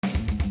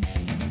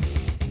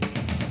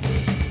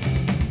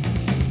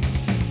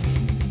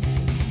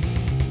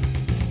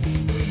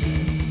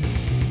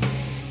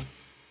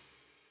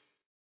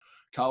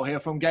Carl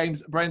here from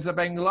Games, Brains Are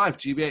Bang Live,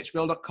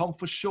 GBHBL.com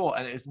for short,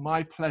 and it is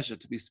my pleasure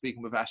to be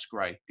speaking with Ash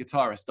Gray,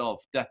 guitarist of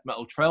death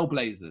metal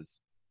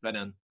trailblazers,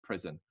 Venom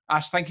Prison.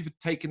 Ash, thank you for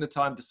taking the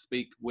time to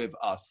speak with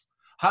us.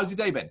 How's your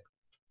day been?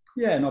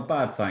 Yeah, not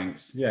bad,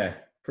 thanks. Yeah,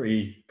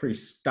 pretty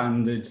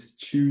standard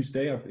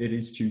Tuesday. It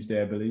is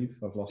Tuesday, I believe.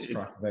 I've lost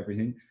track of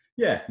everything.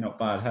 Yeah, not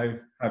bad. How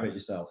about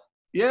yourself?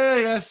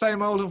 Yeah,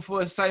 same old.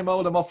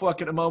 I'm off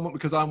work at the moment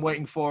because I'm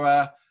waiting for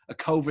a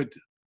COVID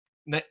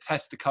net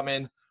test to come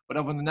in. But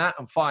other than that,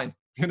 I'm fine,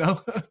 you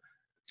know?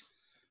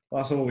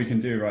 That's all we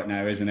can do right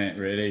now, isn't it,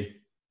 really?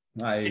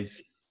 That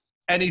is...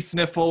 Any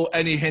sniffle,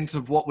 any hint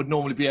of what would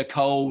normally be a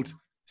cold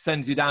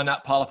sends you down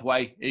that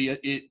pathway.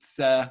 It's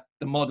the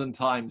modern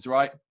times,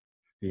 right?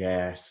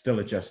 Yeah, still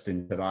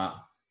adjusting to that.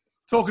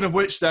 Talking of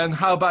which then,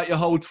 how about your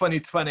whole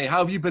 2020? How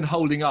have you been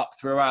holding up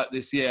throughout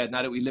this year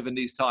now that we live in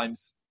these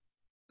times?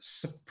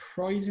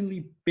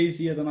 Surprisingly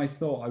busier than I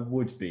thought I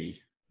would be.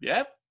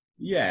 Yeah?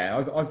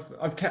 Yeah,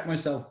 I've kept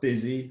myself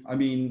busy. I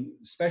mean,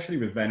 especially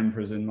with Venom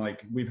Prison,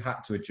 like we've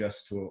had to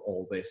adjust to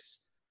all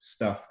this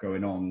stuff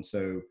going on.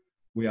 So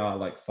we are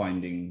like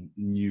finding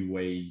new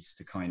ways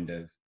to kind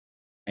of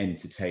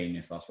entertain,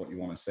 if that's what you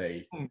want to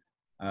say.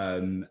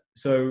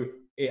 So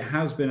it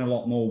has been a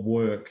lot more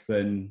work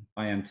than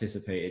I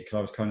anticipated, because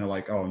I was kind of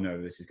like, oh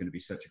no, this is going to be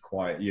such a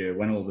quiet year.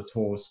 When all the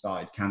tours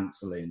started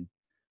cancelling,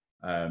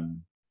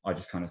 I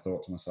just kind of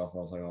thought to myself, I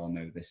was like, oh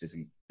no, this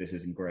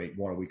isn't great.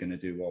 What are we going to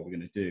do? What are we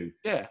going to do?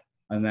 Yeah.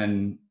 And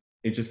then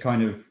it just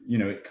kind of,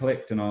 it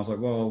clicked, and I was like,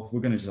 well,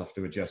 we're going to just have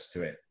to adjust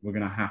to it. We're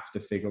going to have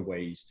to figure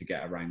ways to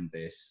get around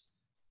this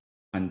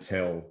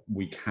until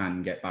we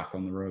can get back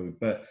on the road.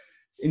 But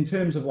in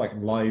terms of like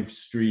live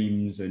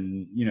streams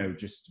and,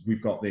 just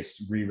we've got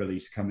this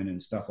re-release coming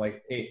and stuff,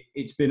 like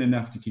it's been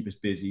enough to keep us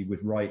busy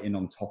with writing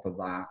on top of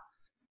that.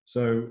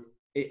 So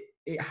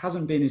it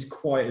hasn't been as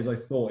quiet as I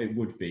thought it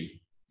would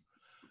be.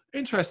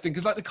 Interesting,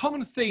 because like the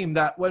common theme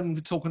that when we're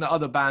talking to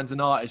other bands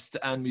and artists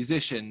and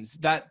musicians,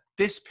 that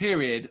this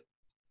period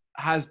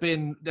there's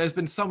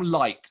been some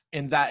light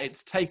in that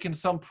it's taken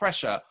some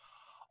pressure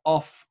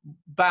off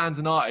bands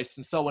and artists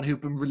and so on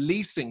who've been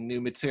releasing new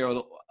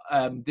material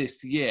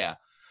this year.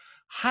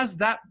 Has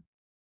that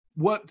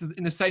worked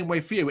in the same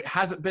way for you? It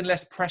hasn't been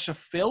less pressure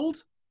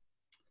filled?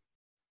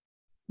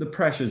 The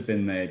pressure's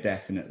been there,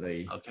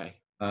 definitely. Okay.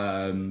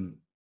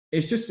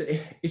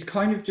 It's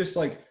kind of just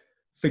like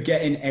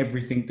forgetting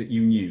everything that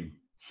you knew.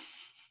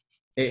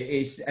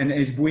 And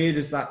as weird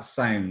as that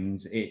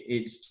sounds,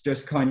 it's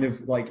just kind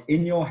of like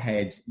in your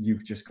head,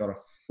 you've just got to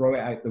throw it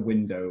out the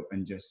window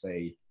and just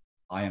say,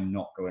 I am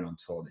not going on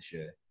tour this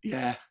year.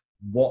 Yeah.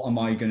 What am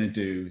I going to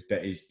do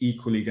that is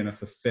equally going to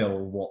fulfill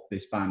what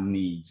this band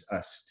needs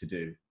us to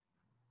do?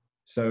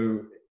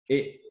 So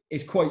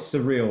it's quite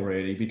surreal,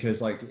 really,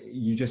 because like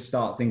you just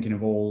start thinking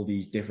of all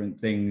these different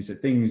things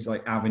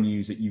like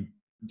avenues that you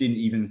didn't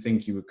even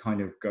think you would kind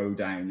of go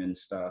down and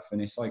stuff.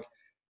 And it's like,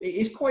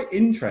 it's quite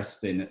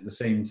interesting at the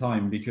same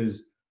time,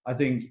 because I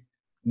think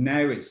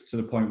now it's to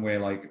the point where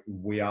like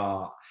we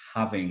are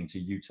having to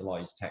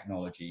utilize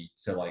technology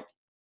to like,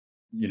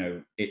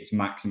 its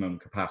maximum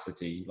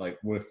capacity. Like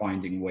we're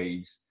finding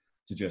ways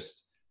to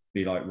just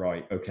be like,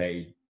 right,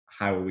 okay,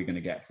 how are we going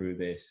to get through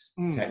this?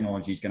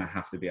 Technology is going to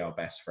have to be our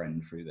best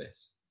friend through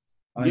this.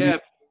 I mean,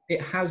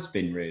 it has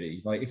been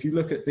really, like, if you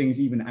look at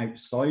things even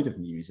outside of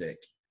music,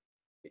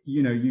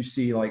 you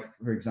see, like,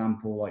 for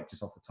example, like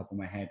just off the top of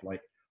my head,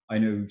 like I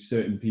know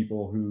certain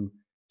people who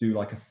do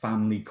like a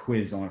family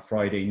quiz on a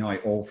Friday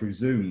night all through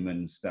Zoom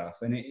and stuff.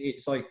 And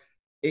it's like,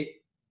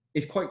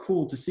 it's quite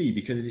cool to see,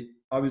 because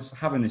I was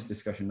having this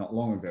discussion not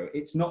long ago.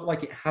 It's not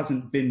like it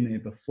hasn't been there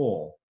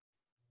before.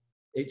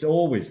 It's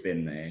always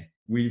been there.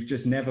 We've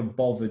just never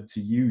bothered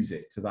to use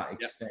it to that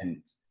extent.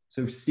 Yep.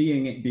 So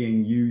seeing it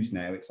being used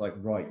now, it's like,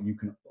 right, you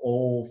can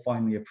all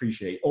finally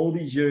appreciate all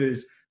these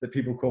years that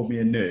people called me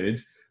a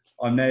nerd.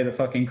 I'm now the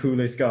fucking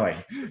coolest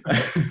guy.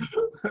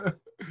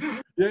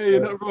 Yeah,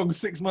 you're not wrong.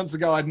 6 months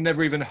ago, I'd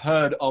never even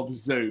heard of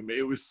Zoom.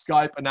 It was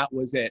Skype, and that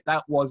was it.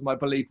 That was, my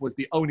belief, was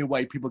the only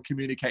way people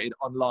communicated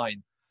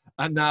online.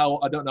 And now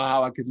I don't know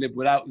how I could live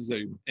without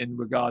Zoom in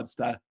regards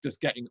to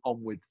just getting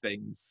on with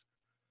things.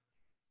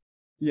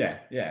 Yeah.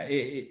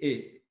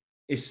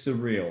 It's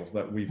surreal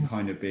that we've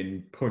kind of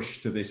been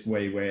pushed to this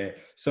way where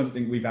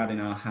something we've had in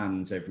our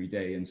hands every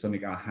day and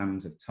something our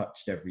hands have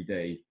touched every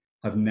day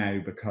have now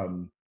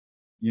become,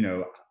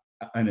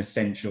 an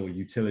essential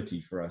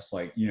utility for us.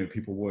 Like,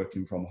 people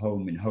working from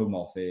home in home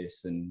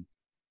office. And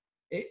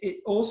it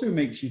also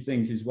makes you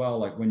think as well,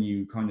 like when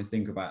you kind of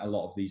think about a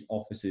lot of these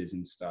offices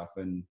and stuff,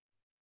 and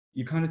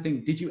you kind of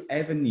think, did you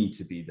ever need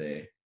to be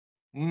there?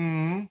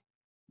 A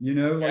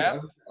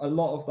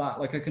lot of that,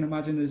 like I can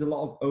imagine there's a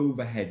lot of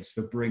overheads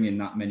for bringing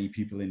that many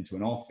people into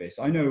an office.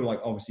 I know,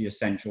 like, obviously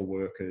essential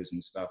workers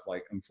and stuff,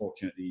 like,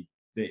 unfortunately,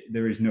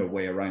 there is no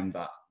way around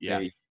that. Yeah.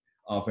 They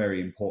are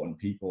very important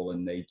people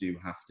and they do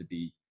have to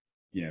be,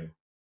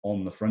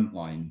 on the front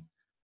line.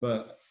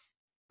 But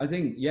I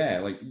think,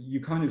 like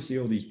you kind of see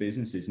all these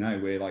businesses now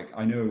where, like,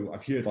 I know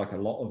I've heard like a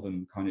lot of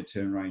them kind of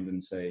turn around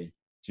and say,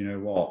 do you know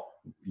what?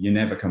 You're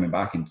never coming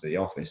back into the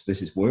office.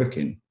 This is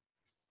working.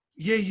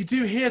 Yeah, you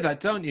do hear that,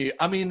 don't you?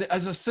 I mean,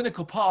 as a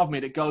cynical part of me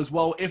that goes,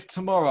 well, if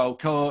tomorrow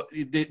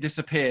it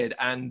disappeared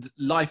and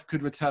life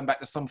could return back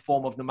to some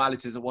form of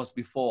normality as it was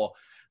before,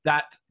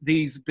 that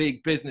these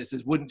big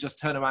businesses wouldn't just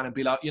turn around and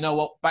be like, you know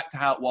what, back to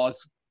how it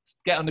was,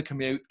 get on the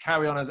commute,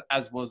 carry on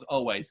as was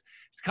always.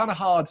 It's kind of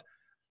hard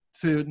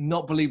to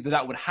not believe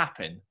that would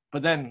happen.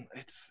 But then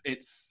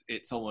it's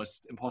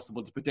almost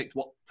impossible to predict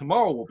what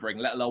tomorrow will bring,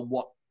 let alone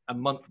what a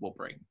month will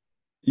bring.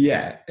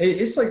 Yeah,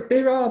 it's like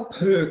there are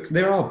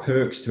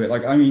perks to it.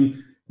 Like, I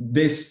mean,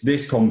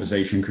 this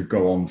conversation could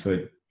go on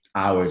for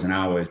hours and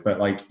hours, but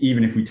like,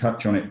 even if we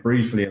touch on it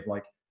briefly, of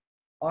like,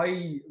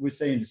 I was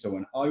saying to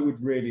someone, I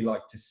would really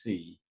like to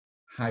see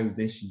how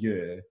this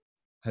year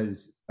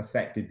has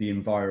affected the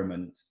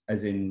environment,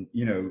 as in,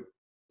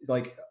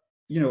 like,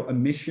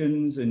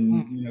 emissions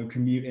and,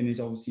 commuting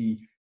is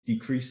obviously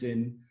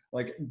decreasing.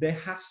 Like, there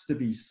has to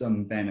be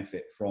some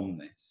benefit from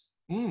this.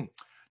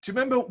 Do you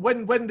remember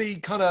when the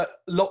kind of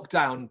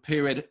lockdown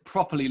period,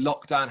 properly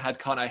lockdown, had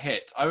kind of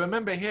hit? I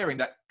remember hearing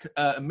that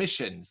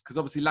emissions, because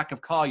obviously lack of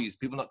car use,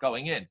 people not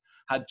going in,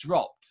 had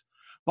dropped.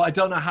 But I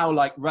don't know how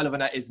like relevant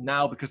that is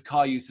now, because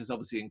car use has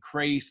obviously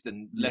increased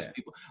and less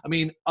people. I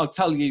mean, I'll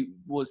tell you,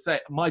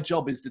 my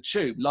job is the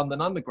Tube,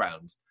 London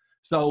Underground.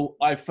 So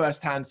I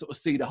firsthand sort of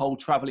see the whole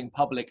travelling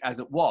public as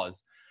it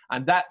was.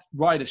 And that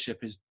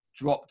ridership is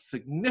dropped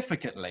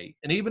significantly,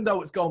 and even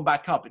though it's going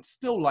back up, it's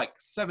still like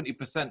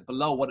 70%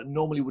 below what it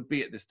normally would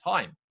be at this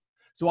time.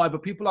 So either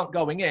people aren't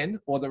going in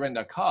or they're in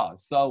their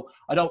cars. So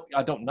I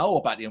don't know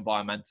about the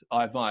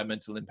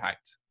environmental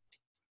impact.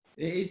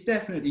 It is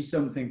definitely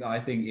something that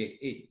I think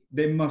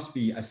there must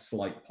be a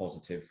slight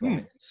positive from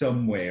it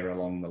somewhere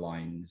along the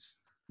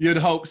lines. You'd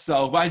hope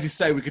so, but as you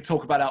say, we could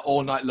talk about that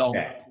all night long.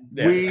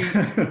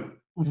 Yeah.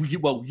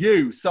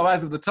 So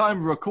as of the time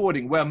of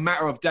recording, we're a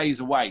matter of days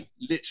away,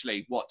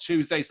 literally,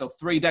 Tuesday? So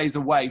 3 days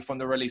away from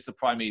the release of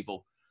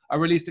Primeval, a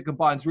release that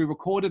combines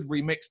re-recorded,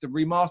 remixed, and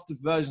remastered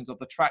versions of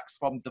the tracks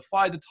from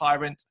Defy the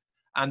Tyrant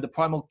and the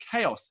Primal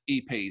Chaos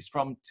EPs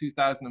from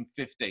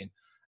 2015,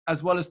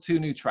 as well as 2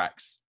 new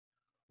tracks.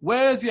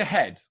 Where's your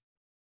head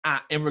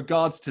at in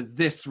regards to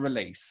this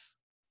release?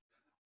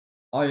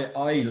 I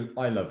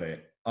love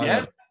it. I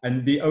love it.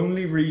 And the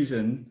only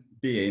reason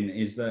being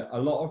is that a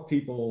lot of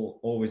people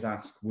always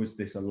ask, was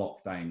this a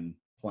lockdown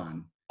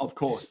plan? Of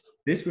course.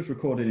 This was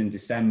recorded in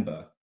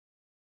December.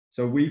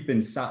 So we've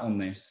been sat on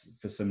this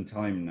for some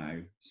time now.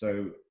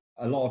 So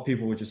a lot of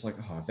people were just like,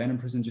 oh, Venom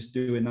Prison just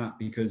doing that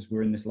because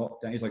we're in this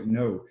lockdown. It's like,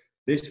 no,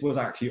 this was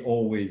actually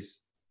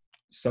always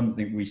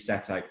something we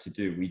set out to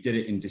do. We did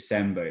it in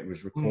December. It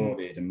was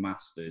recorded and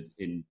mastered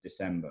in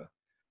December.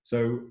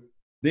 So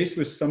this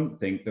was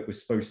something that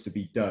was supposed to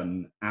be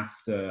done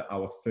after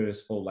our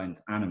first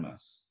full-length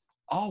Animus.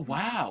 Oh,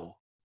 wow.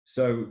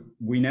 So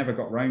we never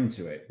got round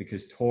to it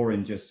because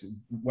touring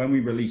when we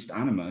released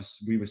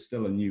Animus, we were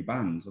still a new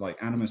band. Like,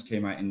 Animus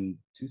came out in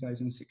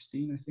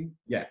 2016, I think.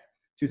 Yeah,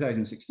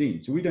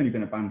 2016. So we'd only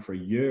been a band for a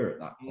year at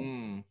that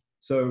point.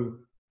 So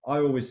I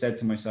always said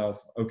to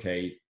myself,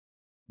 okay,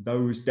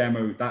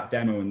 that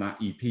demo and that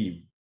EP,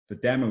 the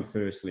demo,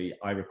 firstly,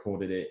 I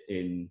recorded it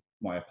in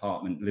my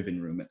apartment living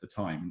room at the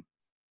time.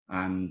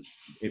 And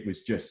it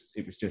was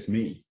just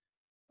me.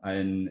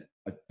 And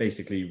I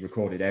basically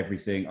recorded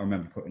everything. I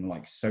remember putting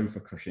like sofa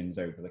cushions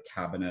over the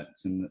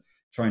cabinets and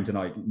trying to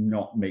like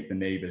not make the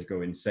neighbors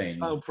go insane.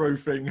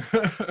 Soundproofing.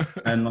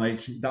 And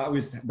like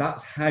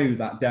that's how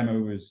that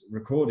demo was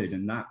recorded,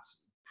 and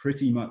that's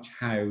pretty much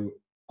how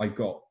I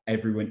got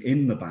everyone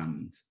in the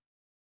band,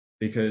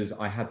 because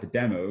I had the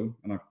demo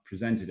and I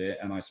presented it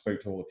and I spoke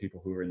to all the people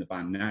who were in the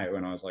band now,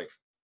 and I was like,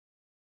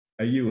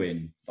 are you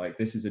in? Like,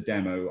 this is a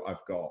demo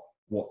I've got.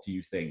 What do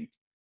you think?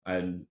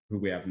 And who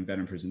we have in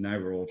Venom Prison now,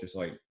 we're all just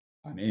like,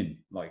 I'm in,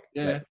 like,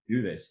 let's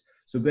do this.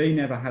 So they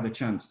never had a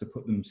chance to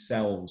put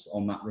themselves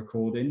on that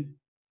recording.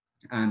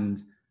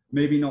 And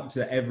maybe not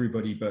to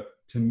everybody, but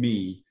to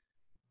me,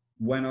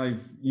 when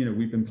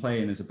we've been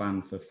playing as a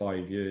band for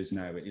 5 years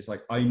now, it's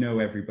like, I know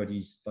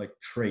everybody's like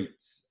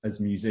traits as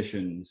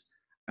musicians.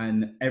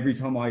 And every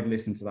time I'd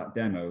listen to that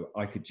demo,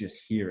 I could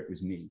just hear it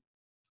was me.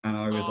 And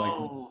I was like,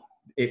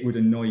 it would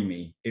annoy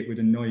me. It would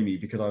annoy me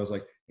because I was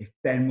like, if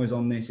Ben was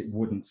on this, it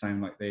wouldn't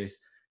sound like this.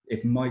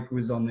 If Mike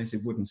was on this,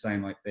 it wouldn't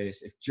sound like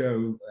this. If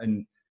Joe,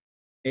 and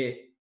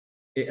it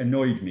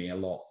annoyed me a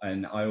lot.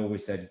 And I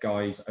always said,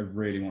 guys, I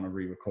really want to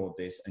re-record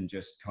this and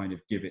just kind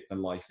of give it the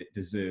life it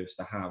deserves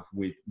to have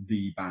with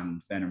the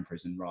band Venom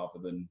Prison rather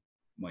than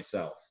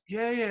myself.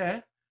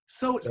 Yeah.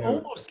 So it's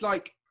almost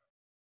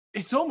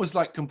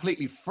like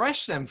completely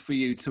fresh then for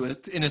you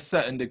in a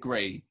certain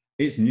degree.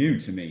 It's new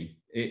to me.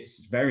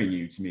 It's very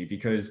new to me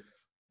because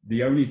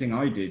the only thing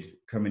I did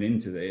coming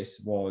into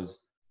this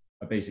was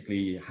I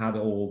basically had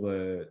all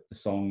the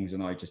songs,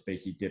 and I just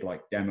basically did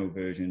like demo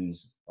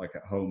versions like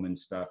at home and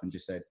stuff, and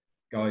just said,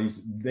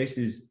 guys, this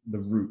is the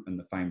root and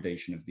the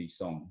foundation of these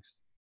songs.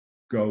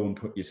 Go and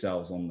put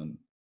yourselves on them.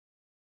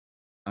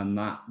 And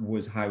that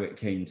was how it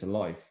came to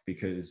life,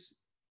 because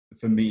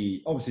for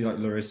me, obviously like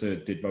Larissa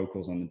did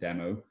vocals on the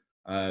demo,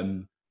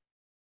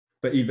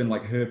 but even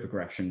like her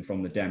progression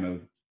from the demo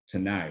to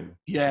now,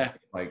 Yeah.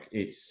 like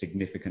it's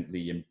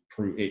significantly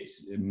improved.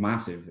 It's a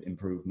massive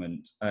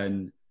improvement.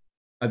 And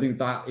I think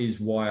that is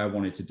why I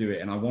wanted to do it.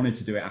 And I wanted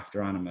to do it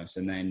after Animus.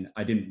 And then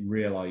I didn't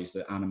realize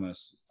that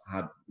Animus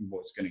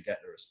was going to get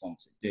the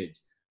response it did.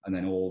 And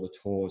then all the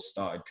tours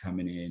started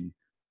coming in.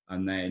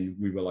 And then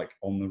we were like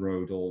on the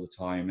road all the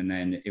time. And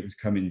then it was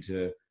coming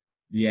to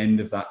the end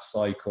of that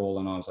cycle.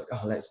 And I was like,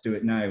 oh, let's do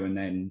it now. And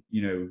then,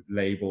 you know,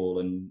 label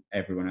and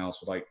everyone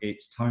else were like,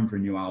 it's time for a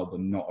new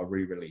album, not a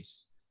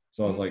re-release.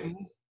 So I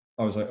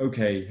was like,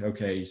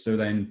 okay. So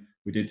then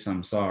we did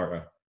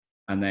Samsara.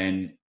 And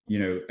then, you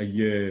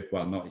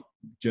know, not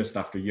just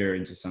after a year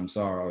into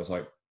Samsara, I was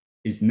like,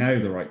 is now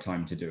the right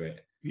time to do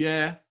it?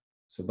 Yeah.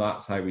 So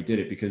that's how we did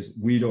it, because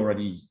we'd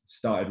already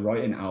started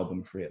writing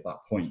album 3 at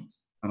that point.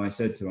 And I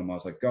said to him, I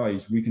was like,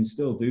 guys, we can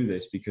still do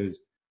this, because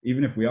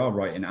even if we are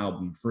writing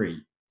album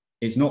 3,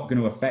 it's not going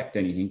to affect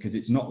anything, because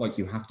it's not like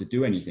you have to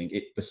do anything.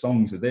 The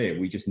songs are there.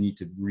 We just need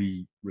to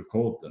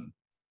re-record them.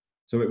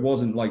 So it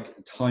wasn't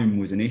like time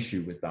was an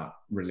issue with that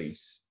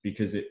release,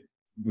 because it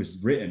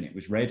was written, it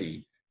was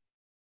ready.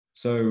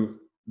 So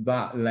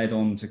that led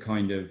on to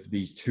kind of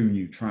these 2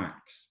 new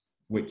tracks,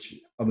 which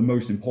are the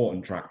most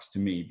important tracks to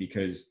me,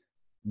 because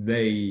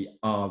they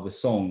are the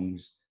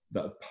songs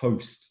that are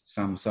post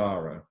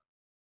Samsara.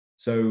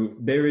 So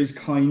there is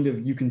kind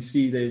of, you can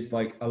see there's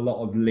like a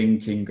lot of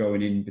linking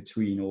going in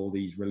between all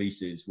these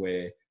releases,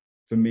 where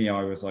for me,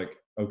 I was like,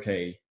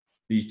 okay,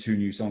 these 2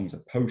 new songs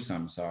are post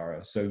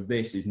Samsara. So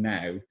this is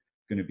now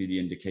going to be the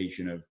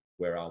indication of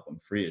where album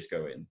 3 is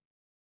going.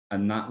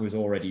 And that was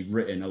already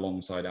written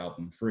alongside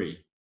album 3.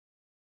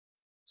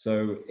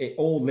 So it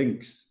all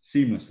links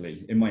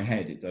seamlessly. In my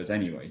head, it does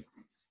anyway.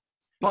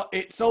 But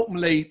it's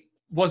ultimately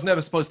was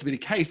never supposed to be the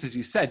case, as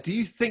you said. Do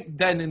you think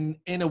then,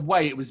 in a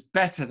way, it was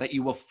better that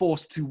you were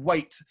forced to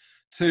wait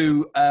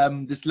to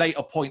this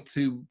later point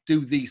to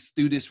do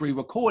this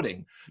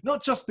re-recording?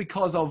 Not just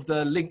because of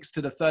the links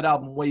to the 3rd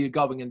album, where you're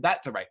going in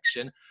that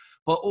direction,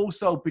 but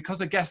also because,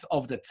 I guess,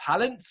 of the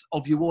talents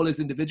of you all as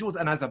individuals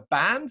and as a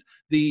band,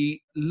 the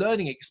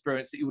learning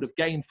experience that you would have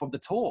gained from the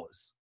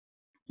tours.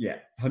 Yeah,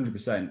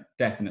 100%,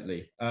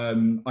 definitely.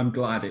 I'm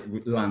glad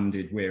it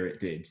landed where it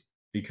did,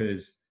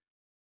 because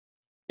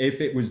if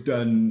it was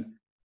done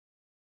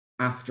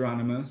after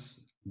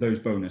Animus, those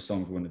bonus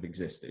songs wouldn't have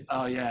existed.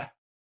 Oh, yeah.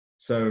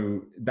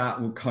 So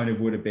that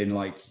would have been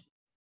like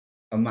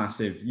a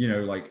massive, you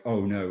know, like,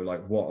 oh no,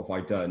 like what have I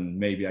done?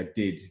 Maybe I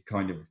did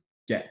kind of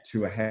get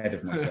too ahead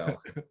of myself.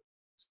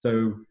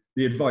 So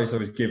the advice I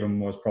was given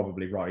was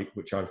probably right,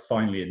 which I've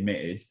finally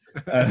admitted.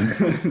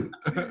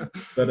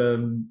 But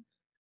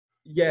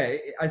yeah,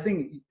 I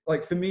think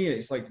like for me,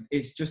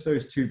 it's just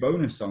those 2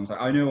 bonus songs.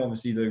 Like, I know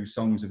obviously those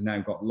songs have now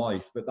got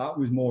life, but that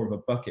was more of a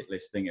bucket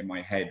list thing in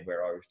my head,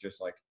 where I was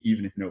just like,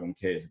 even if no one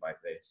cares about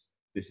this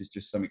is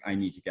just something I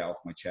need to get off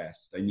my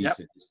chest. I need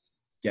to just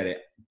get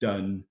it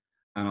done,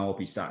 and I'll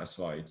be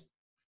satisfied.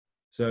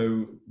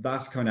 So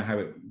that's kind of how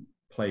it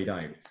played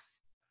out.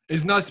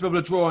 It's nice to be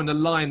able to draw a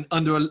line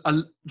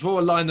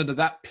under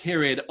that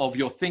period of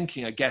your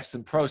thinking, I guess,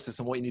 and process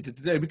and what you needed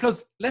to do.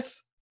 Because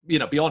let's, be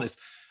honest,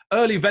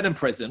 early Venom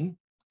Prison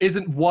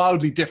isn't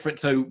wildly different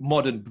to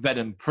modern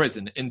Venom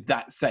Prison in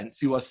that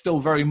sense. You are still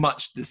very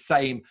much the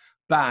same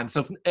band.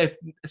 So if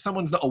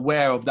someone's not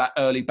aware of that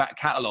early back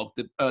catalogue,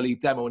 the early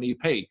demo and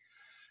EP,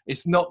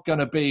 it's not going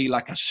to be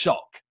like a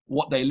shock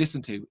what they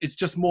listen to. It's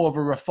just more of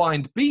a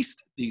refined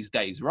beast these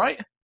days, right?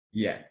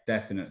 Yeah,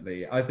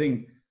 definitely. I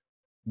think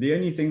the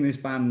only thing this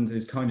band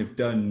has kind of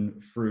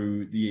done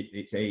through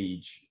its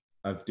age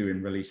of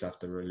doing release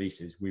after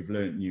releases, we've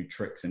learned new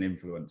tricks and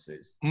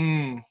influences.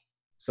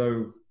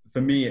 So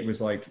for me, it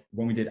was like,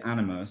 when we did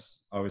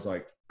Animus, I was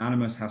like,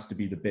 Animus has to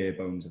be the bare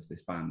bones of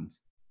this band.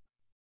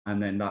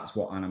 And then that's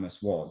what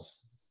Animus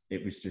was.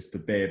 It was just the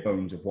bare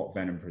bones of what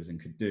Venom Prison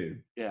could do.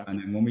 Yeah. And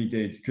then when we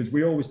did, because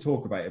we always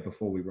talk about it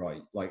before we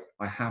write, like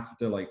I have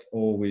to like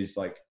always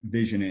like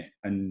vision it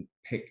and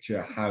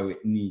picture how it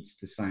needs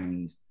to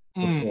sound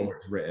before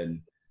it's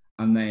written.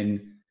 And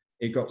then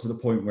it got to the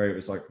point where it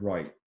was like,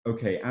 right,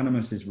 okay,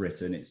 Animus is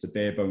written. It's the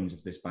bare bones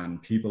of this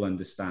band. People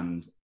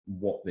understand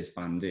what this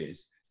band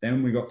is.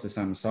 Then we got to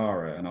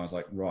Samsara, and I was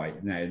like,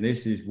 right, now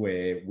this is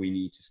where we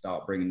need to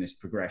start bringing this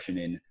progression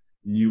in,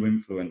 new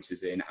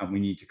influences in, and we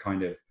need to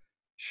kind of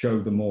show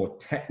the more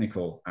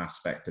technical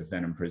aspect of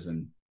Venom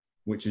Prison,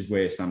 which is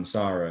where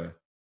Samsara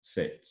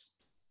sits.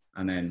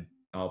 And then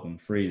album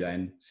 3,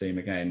 then same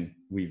again.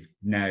 We've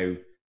now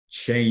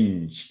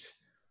changed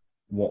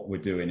what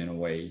we're doing in a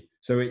way.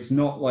 So it's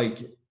not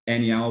like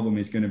any album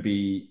is going to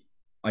be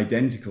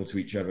identical to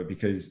each other,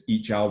 because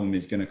each album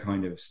is going to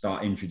kind of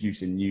start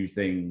introducing new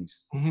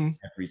things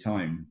every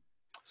time.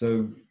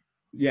 So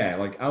yeah,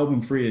 like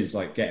album 3 is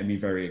like getting me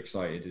very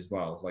excited as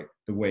well. Like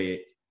the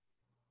way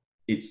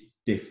it's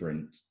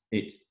different.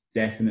 It's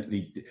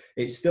definitely,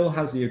 it still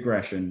has the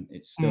aggression.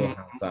 It still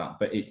has that,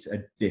 but it's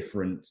a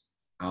different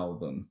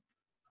album.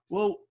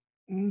 Well,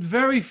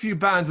 Very few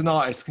bands and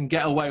artists can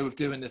get away with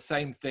doing the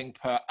same thing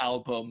per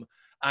album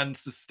and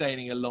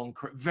sustaining a long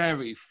career.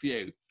 Very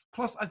few.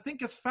 Plus, I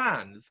think as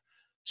fans,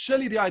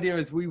 surely the idea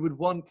is we would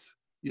want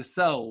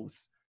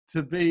yourselves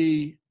to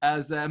be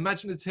as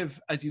imaginative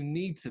as you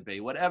need to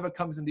be, whatever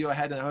comes into your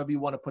head and however you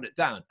want to put it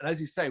down. And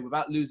as you say,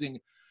 without losing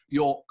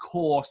your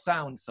core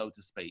sound, so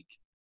to speak.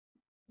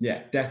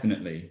 Yeah,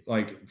 definitely.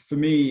 Like for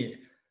me,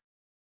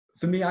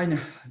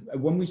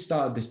 when we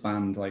started this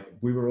band, like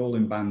we were all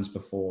in bands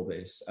before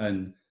this,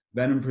 and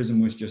Venom Prison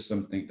was just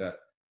something that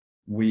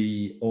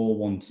we all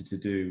wanted to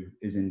do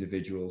as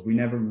individuals. We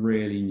never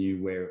really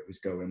knew where it was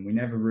going. We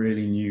never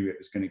really knew it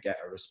was going to get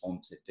a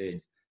response it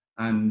did.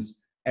 And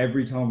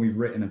every time we've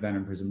written a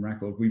Venom Prison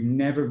record, we've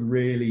never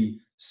really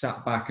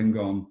sat back and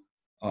gone,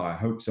 oh, I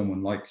hope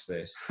someone likes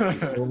this.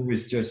 It's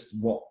always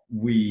just what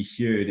we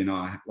heard in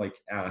our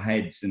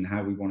heads and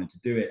how we wanted to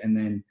do it. And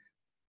then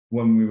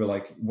when we were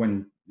like,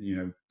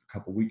 a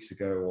couple of weeks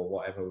ago or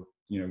whatever,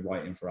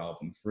 writing for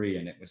album 3,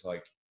 and it was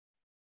like,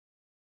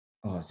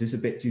 oh, is this a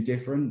bit too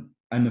different?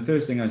 And the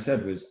first thing I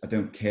said was, I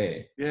don't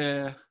care.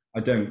 Yeah. I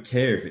don't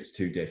care if it's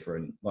too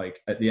different.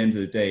 Like at the end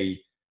of the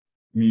day,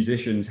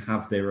 musicians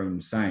have their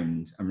own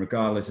sound, and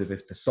regardless of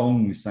if the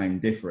songs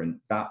sound different,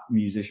 that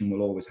musician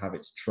will always have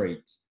its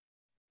trait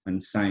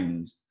and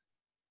sound.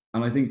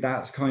 And I think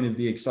that's kind of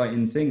the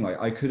exciting thing. Like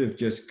I could have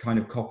just kind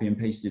of copy and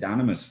pasted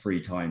Animus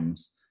 3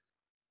 times,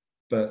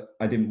 but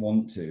I didn't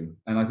want to.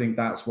 And I think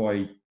that's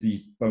why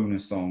these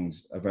bonus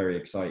songs are very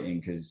exciting,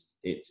 because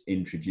it's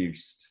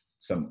introduced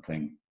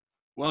something.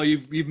 Well,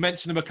 you've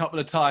mentioned them a couple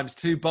of times,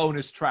 2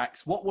 bonus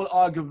tracks. What will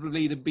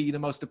arguably be the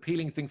most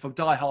appealing thing for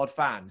diehard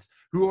fans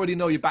who already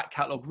know your back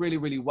catalogue really,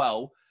 really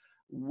well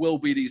will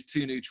be these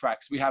 2 new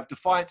tracks. We have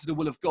Defiant to the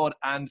Will of God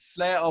and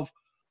Slayer of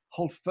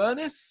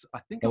Holofernes. I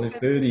think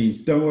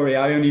Holofernes. Don't worry,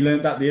 I only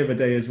learned that the other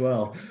day as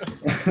well.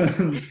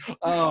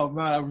 Oh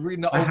man, I'm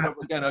reading that over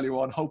again earlier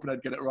on, hoping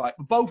I'd get it right.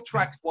 Both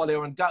tracks, while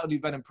they're undoubtedly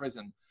Venom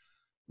Prison,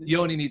 you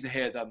only need to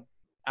hear them,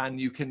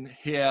 and you can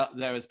hear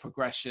there is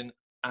progression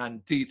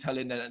and detail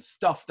in there and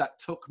stuff that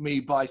took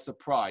me by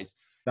surprise.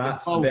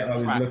 That's the bit I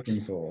was looking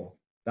for.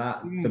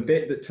 The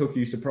bit that took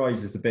you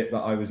surprise is the bit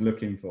that I was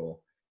looking for.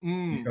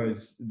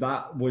 Because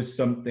that was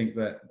something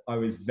that I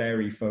was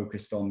very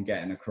focused on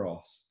getting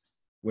across,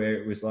 where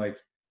it was like,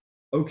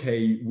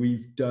 okay,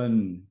 we've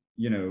done,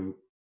 the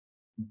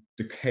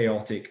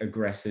chaotic,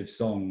 aggressive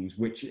songs,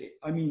 which,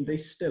 I mean, they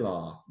still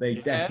are. They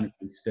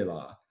definitely still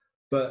are.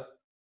 But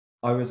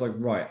I was like,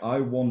 right, I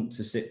want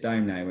to sit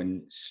down now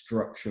and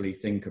structurally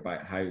think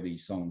about how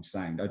these songs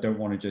sound. I don't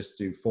want to just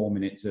do 4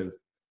 minutes of,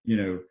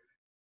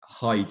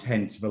 high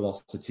tense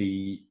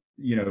velocity,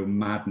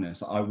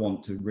 madness. I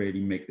want to really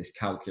make this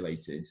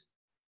calculated.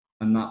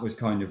 And that was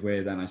kind of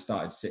where then I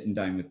started sitting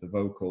down with the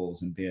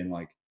vocals and being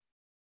like,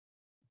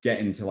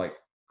 getting to like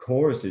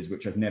choruses,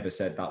 which I've never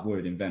said that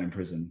word in Venom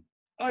Prison.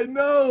 I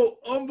know,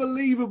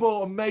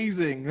 unbelievable,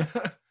 amazing.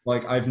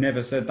 Like I've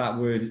never said that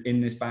word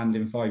in this band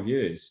in 5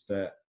 years,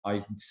 that I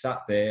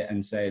sat there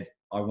and said,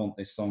 I want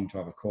this song to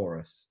have a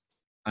chorus.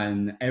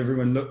 And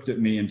everyone looked at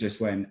me and just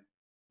went,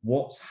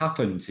 what's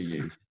happened to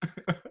you?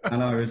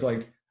 And I was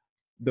like,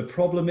 the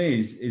problem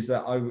is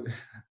that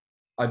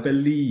I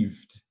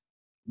believed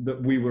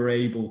that we were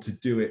able to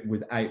do it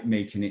without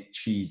making it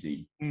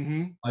cheesy.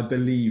 I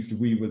believed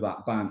we were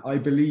that band. I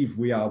believe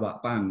we are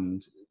that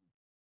band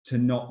to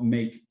not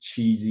make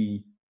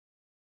cheesy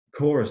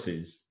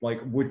choruses. Like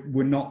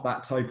we're not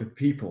that type of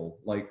people.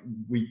 Like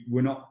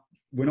we're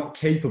not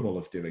capable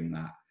of doing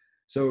that.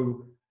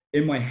 So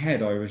in my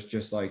head, I was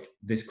just like,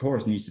 this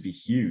chorus needs to be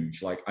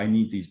huge. Like I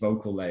need these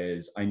vocal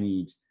layers. I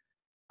need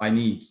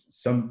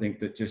something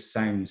that just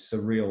sounds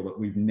surreal that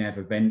we've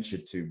never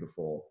ventured to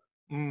before.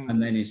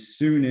 And then as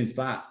soon as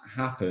that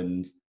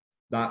happened,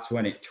 that's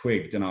when it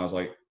twigged, and I was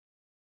like,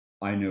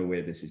 I know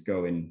where this is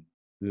going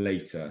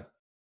later.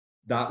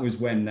 That was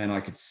when then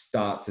I could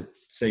start to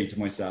say to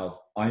myself,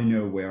 I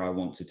know where I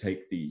want to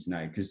take these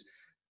now, because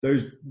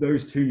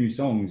those 2 new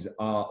songs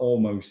are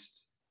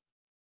almost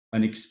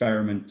an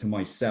experiment to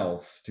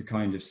myself to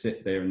kind of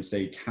sit there and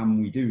say, can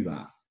we do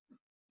that?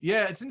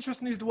 Yeah, it's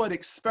interesting to use the word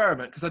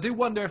experiment, because I do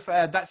wonder if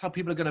that's how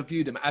people are going to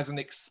view them, as an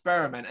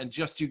experiment, and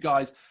just you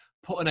guys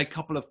putting a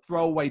couple of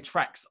throwaway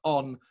tracks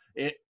on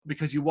it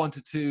because you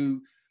wanted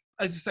to,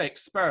 as you say,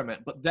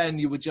 experiment, but then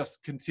you would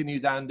just continue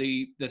down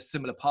the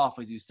similar path,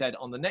 as you said,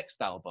 on the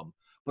next album.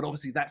 But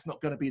obviously that's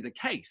not going to be the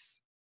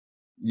case.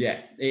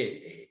 Yeah,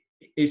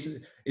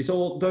 it's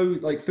all, though,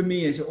 like for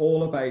me, it's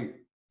all about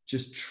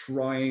just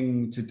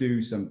trying to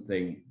do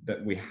something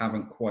that we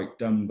haven't quite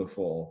done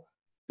before,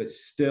 but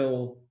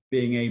still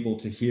being able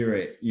to hear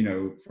it,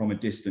 from a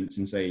distance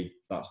and say,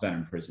 that's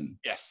Venom Prison.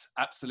 Yes,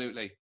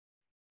 absolutely.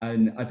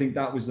 And I think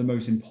that was the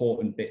most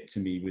important bit to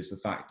me, was the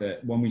fact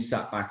that when we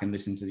sat back and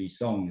listened to these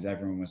songs,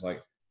 everyone was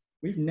like,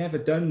 we've never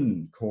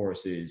done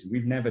choruses.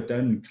 We've never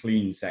done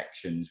clean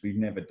sections. We've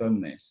never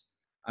done this.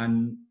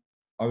 And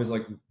I was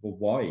like, well,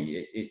 why?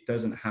 It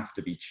doesn't have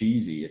to be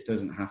cheesy. It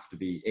doesn't have to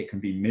be, it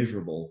can be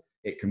miserable.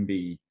 It can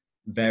be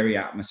very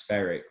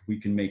atmospheric. We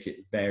can make it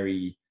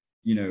very,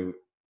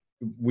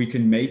 we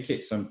can make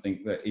it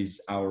something that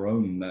is our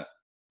own, that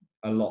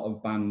a lot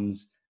of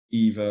bands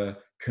either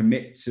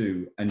commit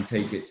to and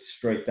take it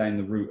straight down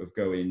the route of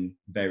going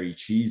very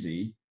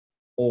cheesy,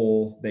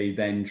 or they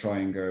then try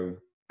and go,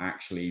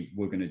 actually,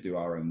 we're going to do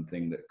our own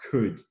thing that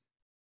could,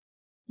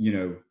 you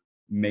know,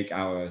 make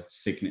our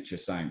signature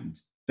sound.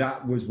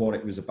 That was what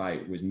it was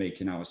about, was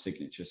making our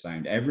signature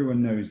sound.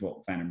 Everyone knows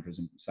what Venom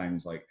Prism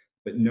sounds like,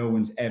 but no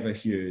one's ever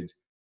heard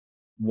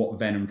what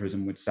Venom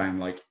Prism would sound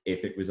like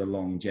if it was a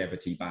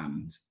longevity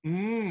band.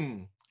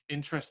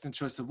 Interesting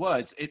choice of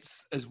words.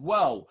 It's as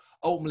well,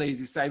 ultimately, as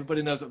you say,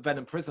 everybody knows what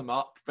Venom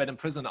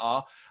Prison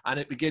are, and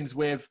it begins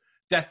with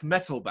death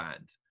metal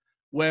band.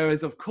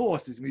 Whereas, of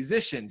course, as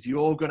musicians, you're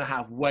all going to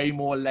have way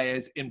more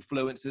layers,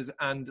 influences,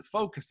 and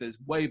focuses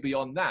way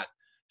beyond that.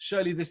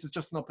 Surely this is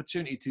just an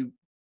opportunity to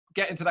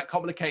get into that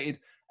complicated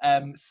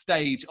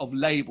stage of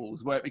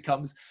labels where it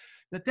becomes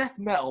the death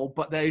metal,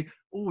 but they've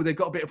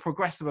got a bit of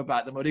progressive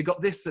about them, or they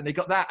got this and they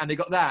got that and they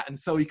got that, and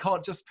so you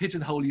can't just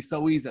pigeonhole you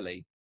so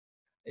easily.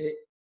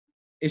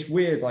 It's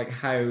weird, like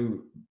how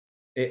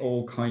it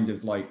all kind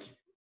of like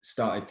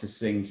started to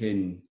sink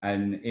in,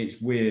 and it's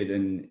weird.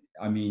 And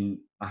I mean,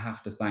 I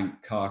have to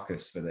thank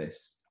Carcass for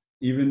this,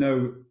 even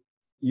though,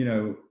 you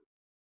know,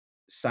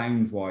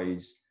 sound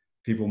wise,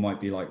 people might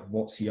be like,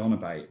 what's he on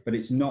about? But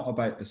it's not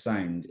about the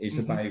sound. It's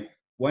about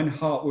when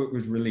Heartwork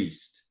was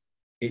released,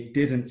 it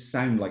didn't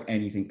sound like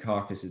anything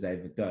Carcass had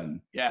ever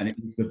done. Yeah. And it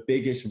was the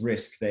biggest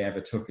risk they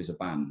ever took as a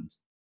band.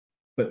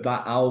 But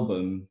that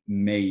album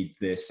made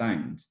their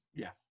sound.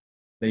 Yeah.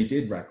 They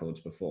did records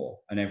before,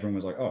 and everyone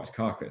was like, oh, it's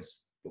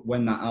Carcass. But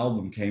when that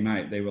album came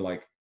out, they were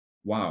like,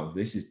 wow,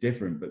 this is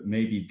different, but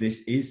maybe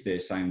this is their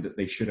sound that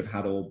they should have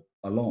had all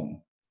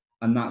along.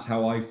 And that's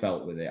how I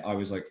felt with it. I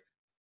was like,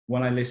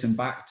 when I listened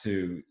back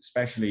to,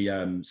 especially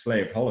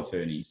Slay of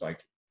Holofernes,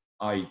 like,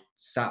 I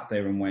sat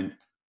there and went,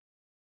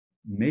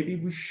 maybe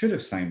we should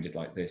have sounded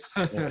like this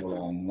all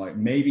along. Like,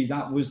 maybe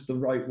that was the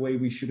right way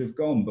we should have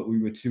gone, but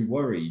we were too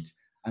worried.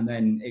 And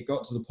then it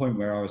got to the point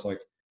where I was like,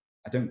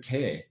 I don't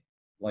care.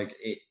 Like,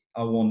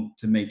 I want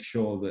to make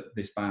sure that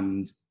this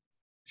band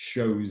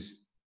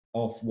shows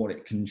off what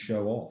it can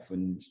show off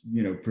and,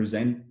 you know,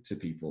 present to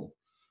people.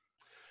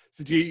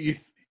 So do you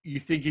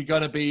think you're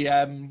going to be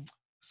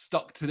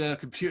stuck to the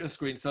computer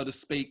screen, so to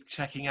speak,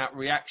 checking out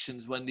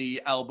reactions when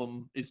the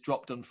album is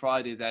dropped on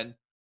Friday then?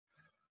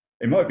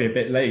 It might be a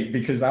bit late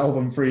because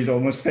album 3 is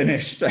almost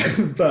finished.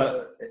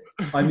 But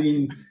I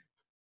mean,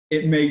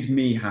 it made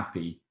me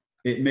happy.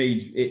 It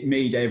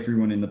made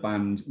everyone in the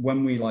band,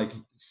 when we like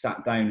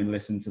sat down and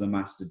listened to the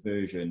mastered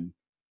version,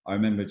 I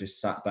remember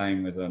just sat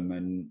down with them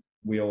and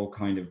we all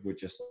kind of were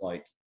just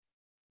like,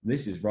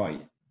 this is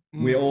right.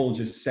 We all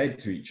just said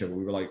to each other,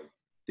 we were like,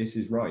 this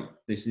is right.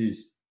 This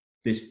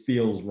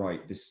feels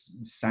right. This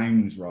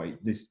sounds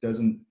right. This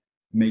doesn't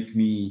make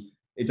me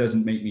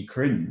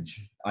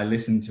cringe. I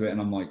listen to it and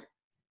I'm like,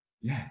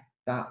 yeah,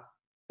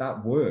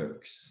 that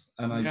works.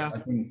 And I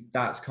think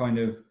that's kind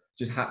of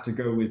just had to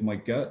go with my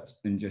gut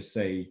and just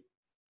say,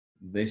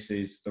 this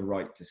is the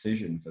right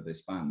decision for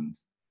this band.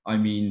 I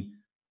mean,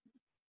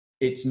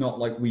 it's not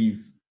like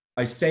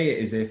I say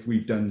it as if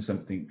we've done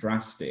something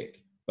drastic,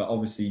 but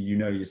obviously, you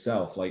know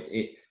yourself, like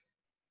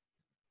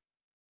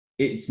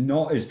it's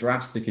not as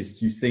drastic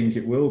as you think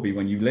it will be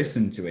when you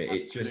listen to it.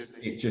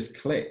 Absolutely. It just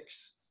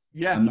clicks.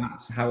 Yeah. And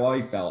that's how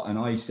I felt. And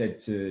I said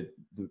to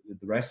the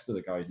rest of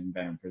the guys in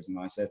Venom Prison,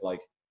 I said,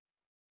 like,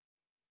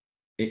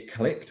 it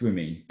clicked with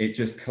me. It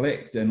just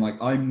clicked. And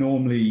like,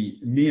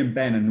 me and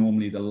Ben are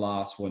normally the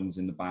last ones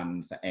in the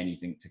band for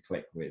anything to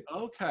click with.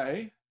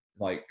 Okay.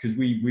 Like, because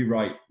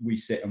we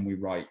sit and we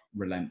write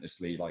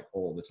relentlessly, like,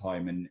 all the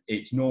time. And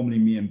it's normally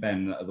me and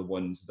Ben that are the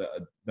ones that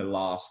are the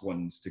last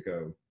ones to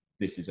go,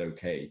 this is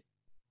okay.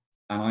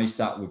 And I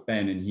sat with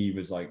Ben and he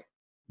was like,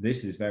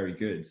 this is very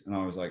good. And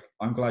I was like,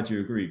 I'm glad you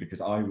agree, because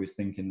I was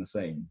thinking the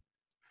same.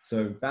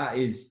 So that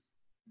is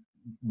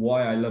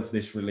why I love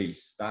this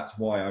release. That's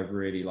why I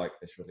really like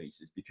this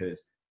release, is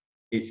because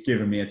it's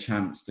given me a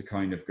chance to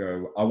kind of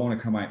go, I want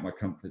to come out my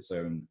comfort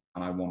zone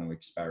and I want to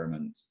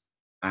experiment.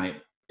 And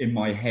in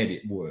my head,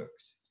 it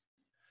worked.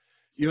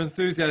 Your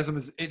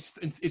enthusiasm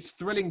it's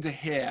thrilling to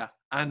hear.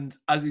 And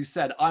as you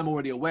said, I'm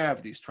already aware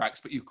of these tracks,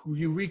 but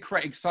you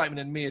recreate excitement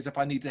in me as if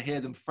I need to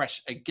hear them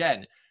fresh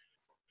again.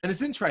 And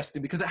it's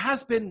interesting because it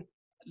has been,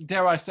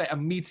 dare I say, a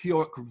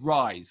meteoric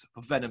rise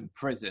for Venom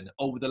Prison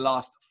over the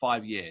last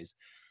 5 years.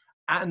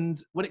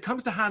 And when it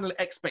comes to handling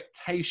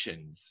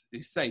expectations,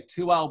 you say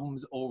 2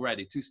 albums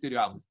already, 2 studio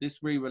albums,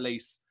 this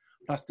re-release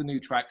plus the new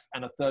tracks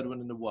and a 3rd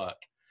one in the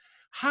work.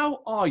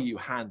 How are you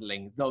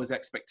handling those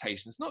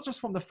expectations? Not just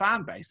from the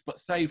fan base, but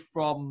say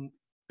from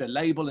the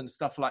label and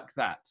stuff like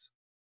that.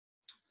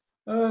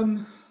 I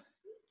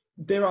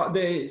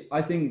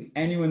think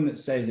anyone that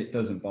says it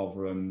doesn't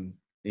bother them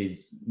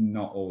is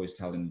not always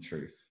telling the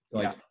truth.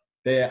 Like,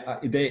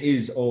 there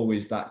is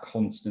always that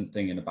constant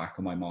thing in the back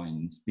of my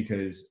mind,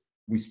 because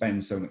we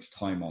spend so much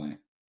time on it.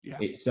 Yeah.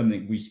 It's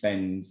something we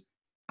spend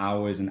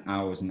hours and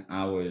hours and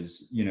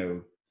hours, you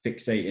know,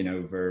 fixating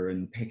over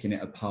and picking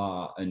it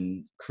apart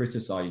and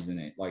criticizing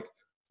it. Like,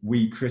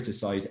 we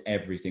criticize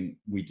everything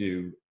we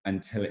do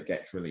until it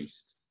gets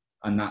released.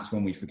 And that's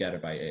when we forget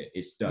about it.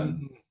 It's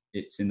done.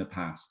 It's in the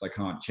past. I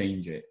can't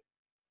change it.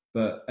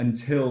 But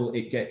until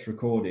it gets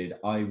recorded,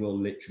 I will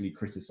literally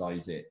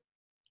criticize it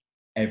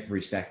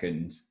every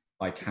second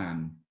I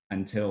can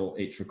until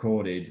it's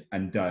recorded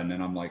and done.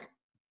 And I'm like,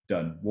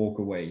 done, walk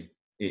away.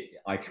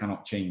 I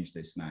cannot change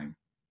this now.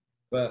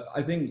 But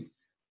I think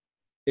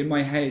in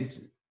my head,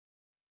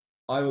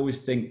 I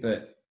always think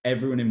that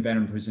everyone in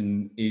Venom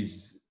Prison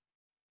is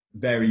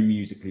very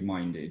musically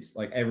minded.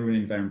 Like everyone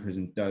in Venom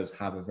Prison does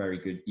have a very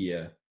good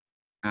ear.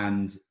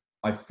 And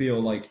I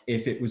feel like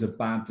if it was a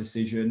bad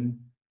decision,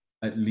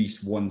 at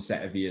least one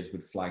set of ears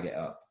would flag it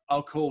up.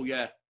 Oh, cool.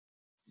 Yeah.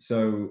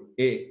 So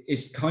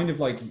it's kind of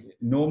like,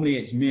 normally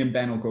it's me and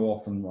Ben will go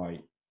off and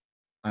write,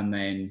 and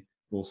then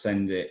we'll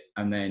send it.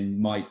 And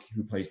then Mike,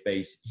 who plays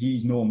bass,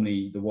 he's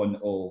normally the one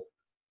that will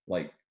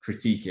like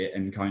critique it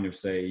and kind of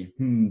say,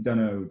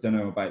 don't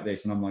know about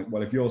this. And I'm like,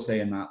 well, if you're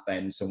saying that,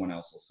 then someone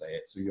else will say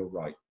it. So you're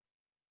right.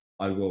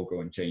 I will go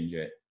and change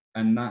it.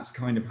 And that's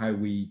kind of how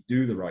we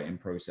do the writing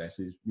process,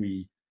 is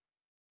we,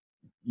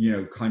 you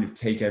know, kind of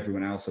take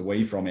everyone else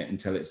away from it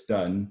until it's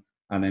done,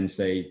 and then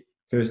say,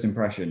 first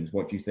impressions,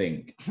 what do you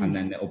think? And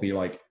then it'll be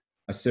like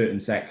a certain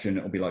section,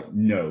 it'll be like,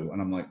 no.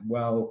 And I'm like,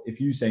 well,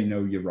 if you say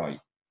no, you're right,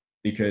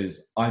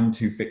 because I'm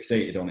too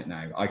fixated on it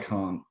now. I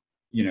can't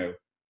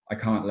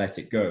let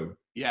it go.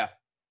 Yeah.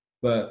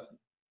 But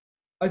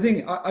I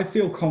think I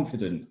feel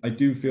confident. I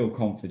do feel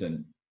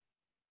confident.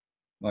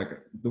 Like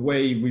the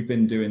way we've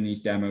been doing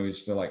these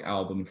demos for like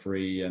album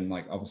 3, and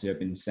like obviously I've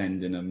been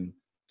sending them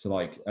to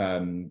like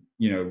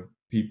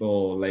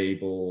people,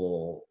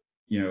 label,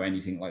 or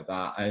anything like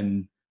that,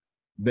 and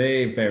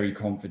they're very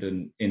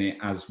confident in it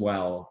as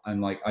well.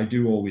 And like I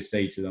do always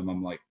say to them,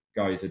 I'm like,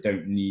 guys, I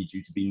don't need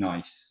you to be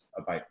nice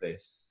about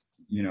this.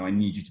 I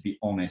need you to be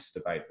honest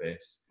about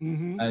this.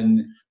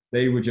 And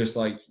they were just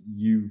like,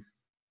 you've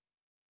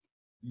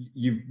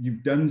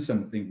done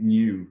something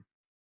new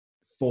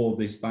for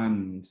this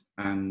band,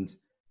 and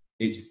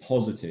it's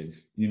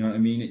positive. You know what I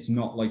mean? It's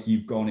not like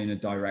you've gone in a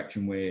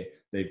direction where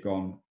they've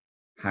gone,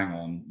 hang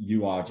on,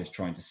 you are just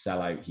trying to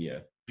sell out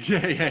here.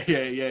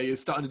 Yeah. You're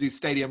starting to do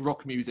stadium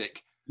rock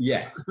music.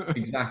 Yeah,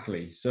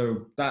 exactly.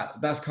 So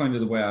that's kind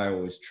of the way I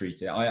always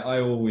treat it. I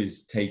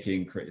always take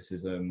in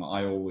criticism.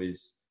 I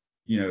always,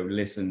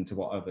 listen to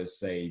what others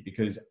say,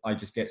 because I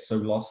just get so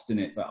lost in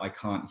it that I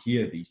can't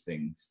hear these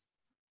things.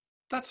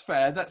 That's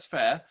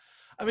fair.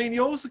 I mean,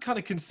 you're also kind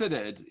of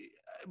considered,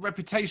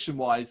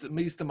 reputation-wise, at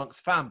least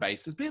amongst fan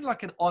base, as being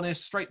like an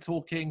honest,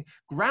 straight-talking,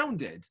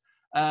 grounded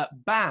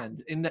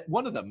band, in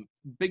one of the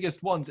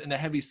biggest ones in the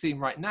heavy scene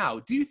right now.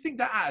 Do you think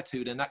that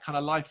attitude and that kind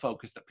of life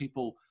focus that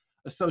people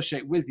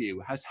associate with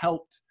you has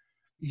helped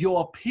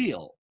your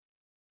appeal?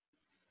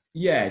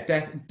 Yeah,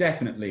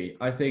 definitely.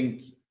 I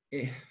think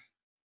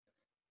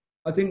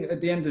at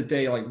the end of the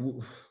day, like,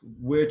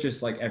 we're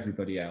just like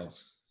everybody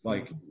else.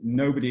 Like,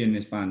 nobody in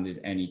this band is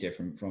any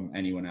different from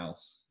anyone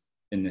else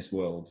in this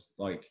world.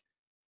 Like,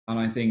 and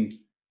I think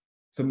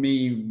for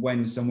me,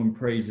 when someone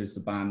praises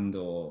the band,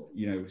 or,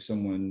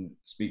 someone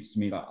speaks to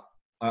me, like,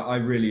 I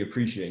really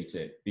appreciate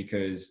it,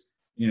 because,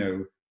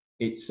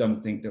 it's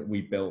something that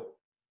we built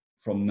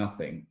from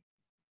nothing.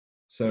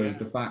 So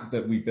the fact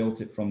that we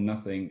built it from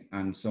nothing,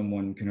 and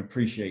someone can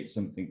appreciate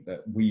something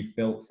that we've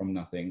built from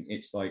nothing,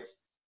 it's like,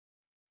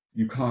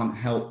 you can't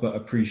help but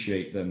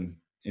appreciate them,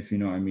 if you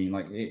know what I mean.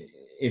 Like,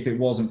 if it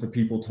wasn't for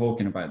people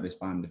talking about this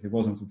band, if it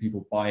wasn't for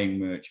people buying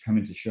merch,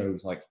 coming to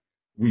shows, like,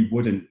 we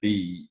wouldn't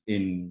be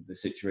in the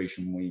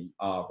situation we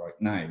are right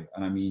now.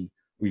 And I mean,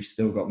 we've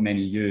still got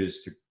many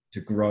years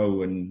to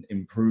grow and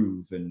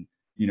improve and,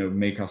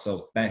 make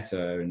ourselves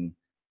better. And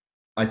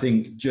I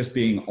think just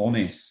being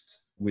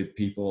honest with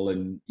people,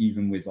 and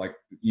even with, like,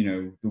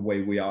 the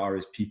way we are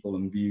as people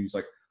and views,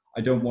 like,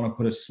 I don't want to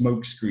put a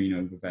smoke screen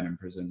over Venom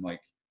Prison. Like,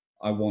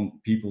 I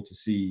want people to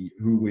see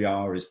who we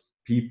are as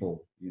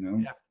people,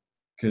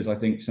 because I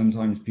think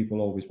sometimes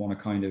people always want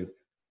to kind of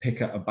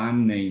pick up a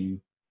band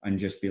name and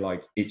just be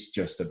like, it's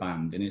just a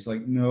band. And it's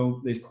like,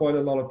 no, there's quite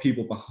a lot of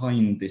people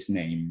behind this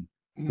name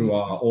who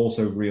are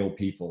also real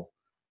people.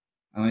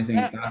 And I think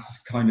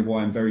that's kind of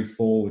why I'm very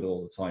forward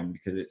all the time,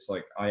 because it's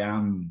like, I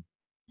am,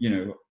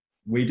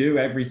 we do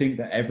everything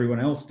that everyone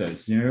else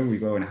does. We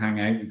go and hang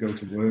out, we go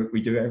to work,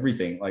 we do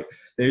everything. Like,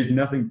 there's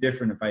nothing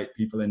different about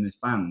people in this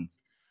band.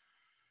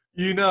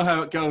 You know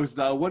how it goes,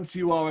 though. Once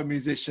you are a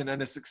musician,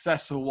 and a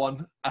successful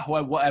one,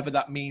 whatever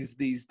that means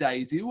these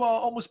days, you are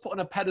almost put on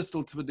a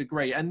pedestal to a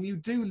degree, and you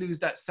do lose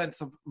that sense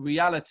of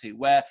reality,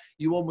 where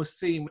you almost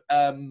seem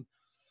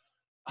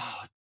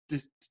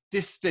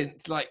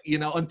distant, like,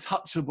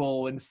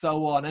 untouchable and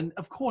so on. And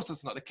of course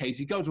that's not the case.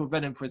 You go to a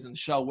Venom Prison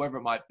show, wherever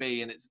it might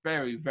be, and it's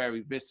very,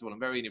 very visceral and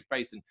very in your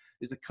face, and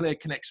there's a clear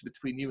connection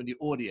between you and the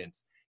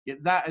audience.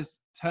 Yet that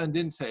has turned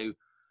into,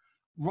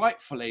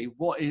 rightfully,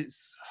 what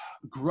is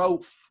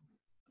growth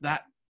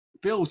that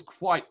feels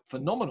quite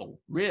phenomenal,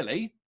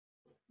 really.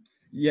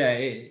 Yeah,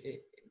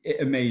 it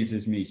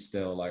amazes me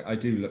still. Like, I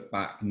do look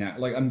back now,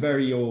 like, I'm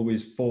very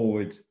always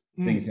forward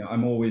thinking,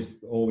 I'm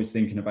always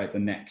thinking about the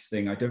next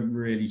thing. I don't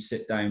really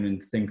sit down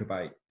and think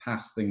about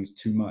past things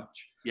too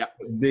much. Yeah.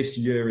 This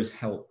year has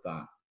helped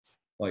that.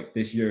 Like,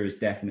 this year has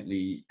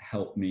definitely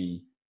helped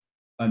me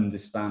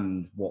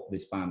understand what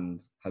this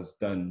band has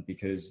done,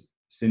 because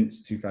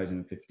since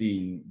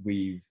 2015,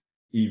 we've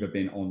either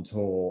been on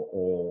tour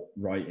or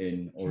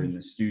writing or in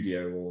the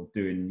studio or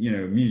doing,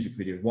 music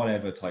videos,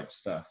 whatever type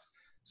stuff.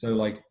 So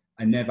like,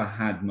 I never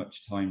had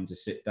much time to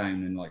sit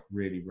down and like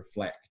really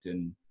reflect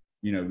and,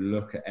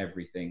 look at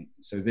everything.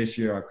 So this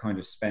year I've kind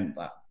of spent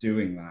that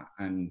doing that.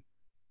 And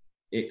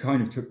it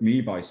kind of took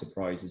me by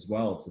surprise as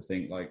well to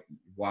think like,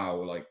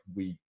 wow, like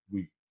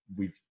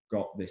we've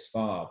got this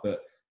far.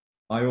 But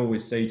I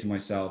always say to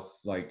myself,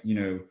 like,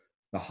 the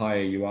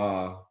higher you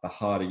are, the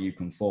harder you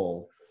can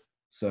fall.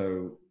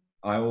 So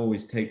I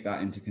always take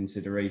that into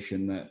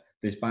consideration, that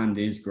this band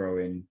is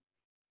growing,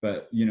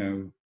 but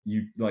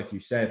like you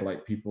said,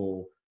 like,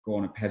 people go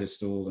on a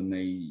pedestal and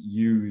they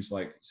use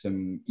like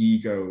some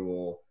ego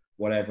or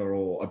whatever,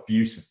 or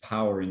abuse of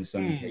power in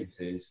some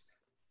cases.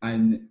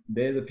 And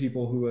they're the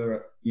people who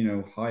are,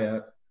 high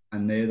up,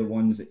 and they're the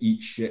ones that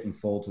eat shit and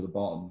fall to the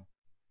bottom.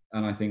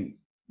 And I think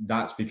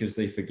that's because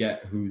they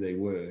forget who they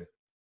were,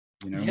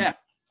 Yeah.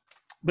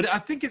 But I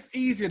think it's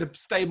easier to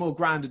stay more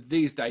grounded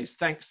these days,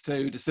 thanks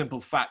to the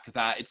simple fact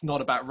that it's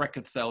not about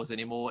record sales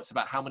anymore. It's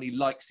about how many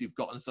likes you've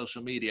got on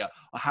social media,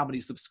 or how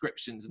many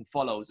subscriptions and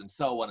follows and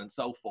so on and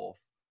so forth.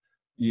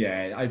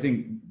 Yeah, I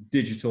think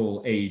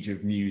digital age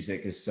of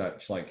music as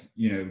such, like,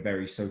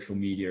 very social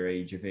media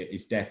age of it,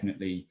 is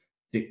definitely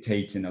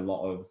dictating a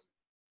lot of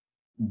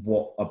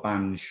what a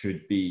band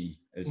should be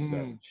as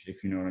such,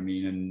 if you know what I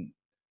mean. And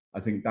I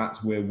think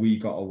that's where we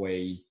got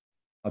away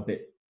a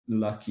bit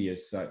lucky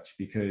as such,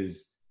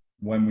 because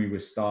when we were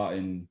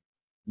starting,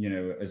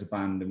 as a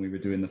band, and we were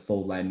doing the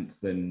full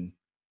length and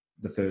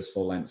the first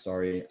full length,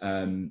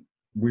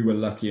 we were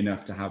lucky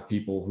enough to have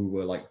people who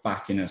were like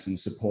backing us and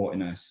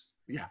supporting us.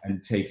 Yeah.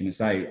 And taking us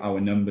out. Our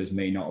numbers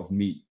may not have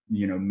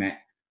met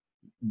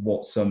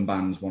what some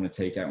bands want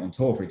to take out on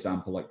tour, for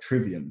example, like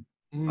Trivium.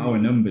 Our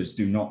numbers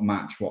do not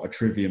match what a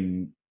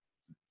Trivium,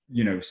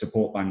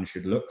 support band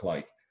should look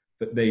like.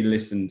 But they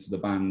listened to the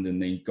band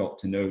and they got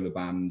to know the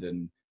band.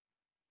 And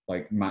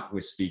like Matt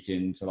was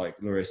speaking to like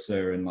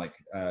Larissa and like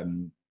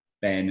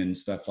Ben and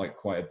stuff like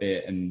quite a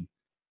bit. And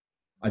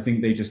I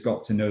think they just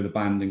got to know the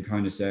band and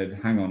kind of said,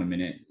 hang on a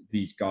minute,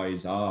 these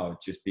guys are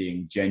just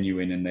being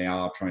genuine and they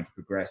are trying to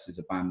progress as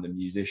a band and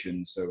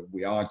musicians. So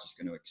we are just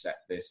going to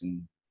accept this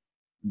and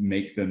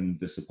make them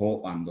the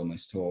support band on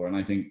this tour. And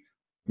I think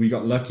we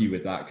got lucky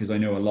with that, because I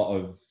know a lot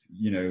of,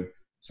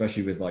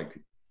 especially with like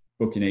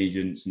booking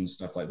agents and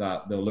stuff like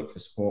that, they'll look for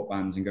support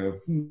bands and go,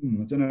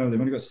 I don't know, they've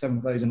only got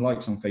 7,000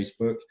 likes on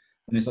Facebook.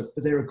 And it's like,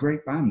 but they're a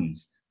great band.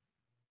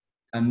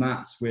 And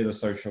that's where the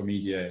social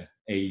media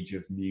age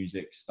of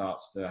music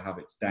starts to have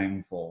its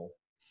downfall.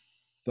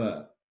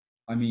 But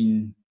I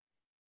mean,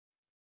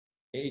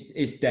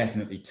 it's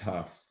definitely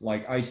tough.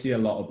 Like, I see a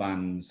lot of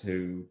bands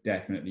who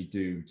definitely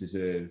do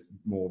deserve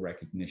more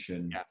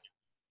recognition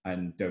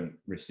and don't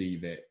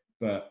receive it.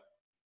 But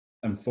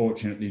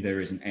unfortunately, there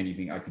isn't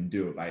anything I can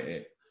do about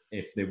it.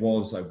 If there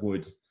was, I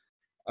would.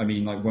 I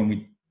mean, like, when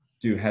we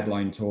do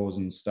headline tours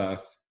and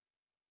stuff,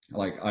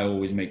 like, I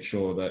always make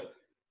sure that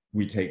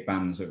we take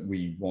bands that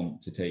we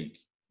want to take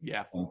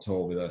on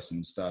tour with us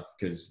and stuff,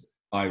 because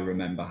I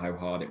remember how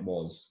hard it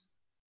was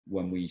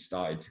when we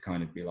started to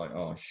kind of be like,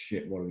 oh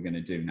shit, what are we going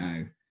to do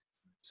now?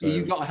 So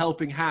you got a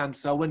helping hand.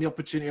 So when the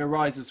opportunity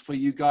arises for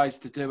you guys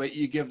to do it,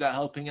 you give that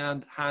helping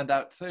hand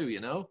out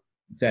too,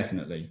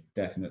 Definitely.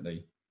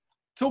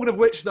 Talking of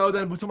which, though,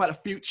 then we're talking about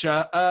the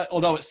future.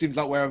 Although it seems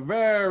like we're a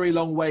very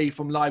long way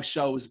from live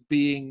shows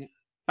being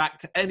back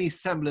to any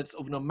semblance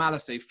of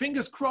normality.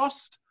 Fingers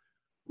crossed,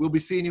 we'll be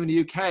seeing you in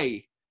the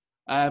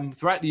UK,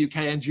 throughout the UK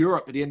and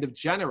Europe at the end of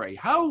January.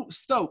 How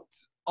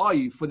stoked are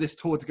you for this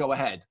tour to go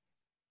ahead?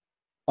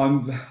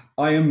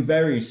 I am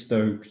very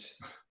stoked,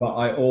 but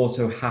I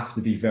also have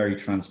to be very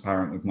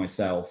transparent with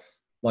myself.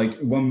 Like,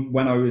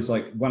 when I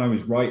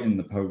was writing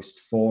the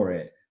post for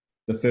it,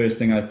 the first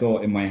thing I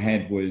thought in my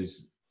head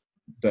was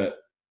that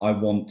I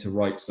want to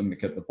write something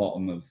at the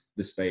bottom of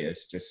the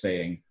status just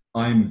saying,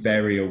 I'm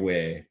very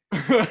aware.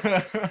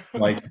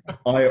 Like,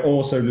 I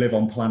also live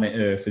on planet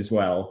Earth as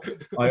well.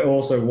 I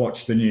also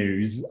watch the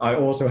news. I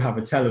also have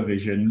a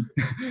television.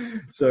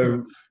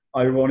 So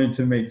I wanted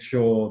to make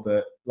sure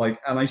that, like,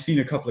 and I've seen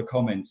a couple of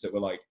comments that were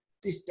like,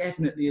 this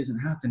definitely isn't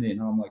happening.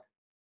 And I'm like,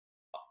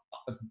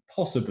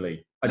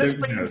 possibly. Let's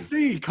wait and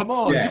see. Come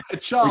on, give it a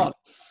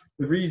chance.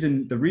 The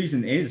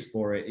reason is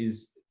for it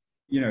is,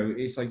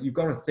 it's like, you've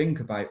got to think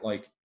about,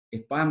 like,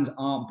 if bands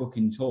aren't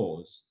booking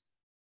tours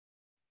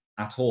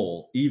at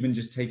all, even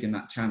just taking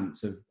that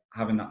chance of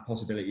having that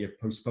possibility of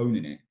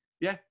postponing it.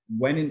 Yeah.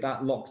 When in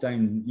that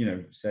lockdown,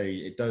 say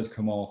it does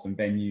come off and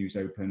venues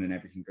open and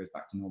everything goes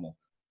back to normal,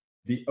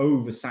 the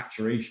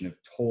oversaturation of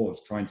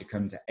tours trying to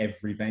come to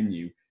every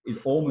venue is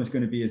almost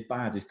going to be as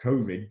bad as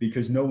COVID,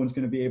 because no one's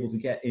going to be able to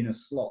get in a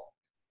slot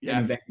in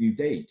a venue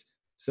date.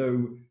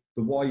 So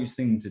the wise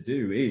thing to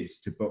do is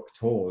to book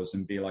tours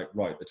and be like,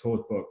 right, the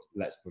tour's booked,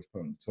 let's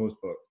postpone. The tour's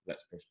booked,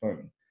 let's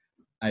postpone.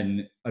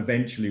 And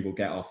eventually we'll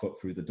get our foot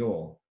through the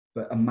door.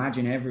 But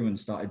imagine everyone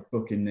started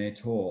booking their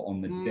tour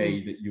on the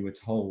day that you were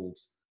told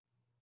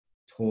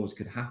tours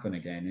could happen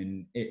again,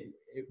 and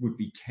it would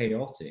be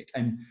chaotic.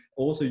 And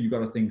also you got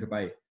to think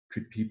about,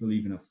 could people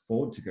even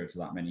afford to go to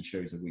that many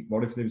shows a week?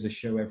 What if there was a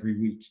show every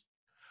week?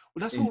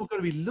 Well, that's what we're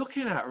going to be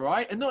looking at,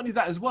 right? And not only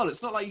that as well,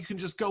 it's not like you can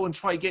just go and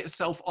try to get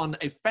yourself on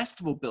a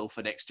festival bill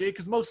for next year,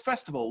 because most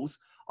festivals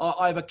are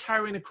either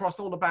carrying across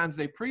all the bands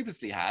they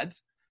previously had,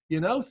 you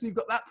know, so you've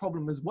got that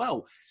problem as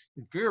well.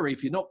 In theory,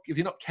 if you're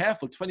not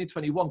careful,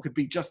 2021 could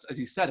be just, as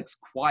you said, as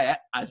quiet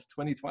as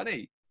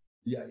 2020.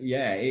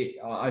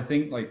 I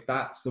think like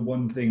that's the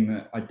one thing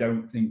that I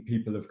don't think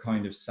people have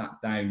kind of sat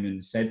down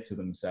and said to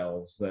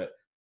themselves, that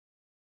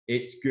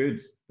it's good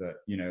that,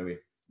 you know, if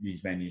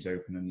these venues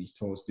open and these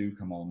tours do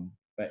come on,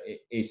 but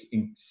it's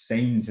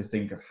insane to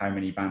think of how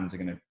many bands are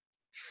going to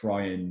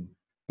try and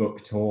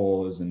book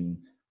tours and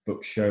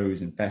book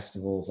shows and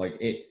festivals. Like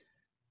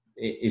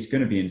it's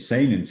going to be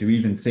insane. And to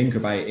even think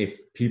about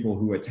if people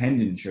who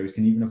attend in shows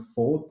can even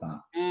afford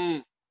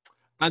that.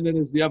 And then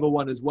there's the other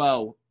one as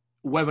well,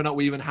 whether or not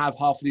we even have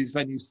half of these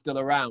venues still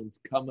around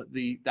come at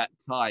that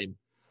time.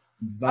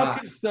 How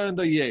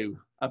concerned are you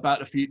about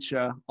the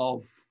future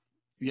of,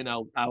 you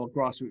know, our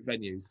grassroots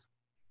venues?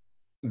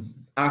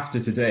 After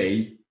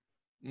today,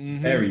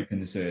 very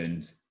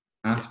concerned.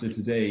 After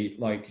today,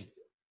 like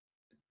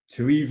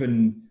to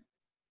even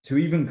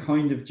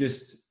kind of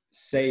just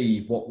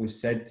say what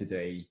was said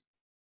today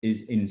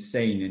is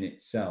insane in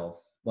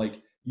itself.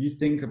 Like you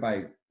think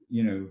about,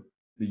 you know,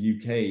 the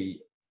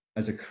UK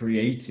as a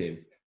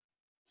creative,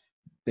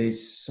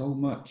 there's so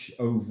much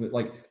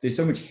there's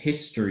so much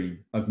history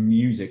of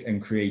music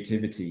and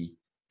creativity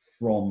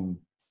from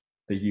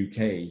the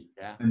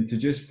UK, and to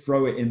just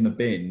throw it in the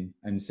bin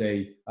and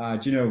say,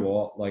 do you know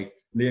what, like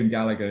Liam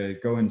Gallagher,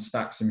 go and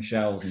stack some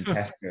shelves in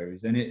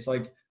Tesco's, and it's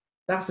like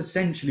that's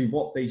essentially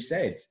what they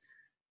said.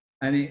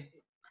 And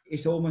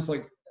it's almost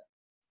like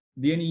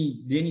the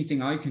only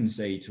thing I can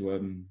say to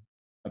them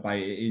about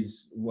it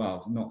is,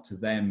 well, not to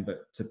them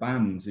but to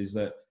bands, is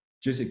that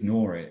just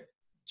ignore it,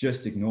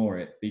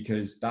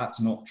 because that's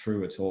not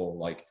true at all.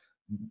 Like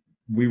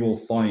we will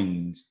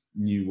find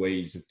new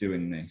ways of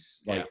doing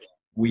this. Like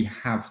we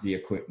have the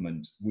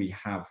equipment, we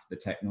have the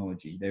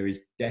technology. There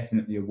is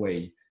definitely a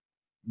way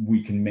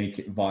we can make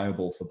it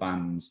viable for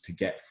bands to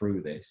get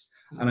through this.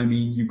 And I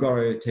mean, you've got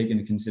to take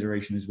into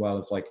consideration as well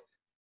of like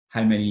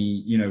how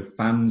many, you know,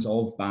 fans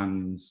of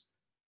bands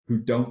who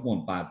don't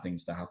want bad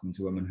things to happen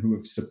to them and who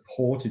have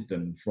supported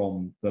them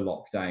from the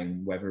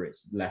lockdown, whether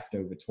it's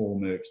leftover tour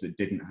merch that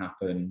didn't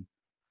happen.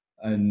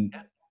 And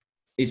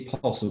it's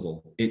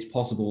possible,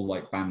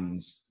 like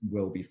bands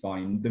will be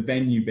fine. The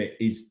venue bit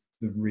is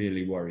the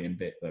really worrying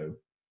bit though.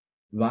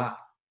 That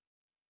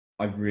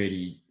I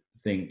really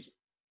think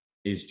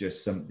is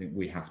just something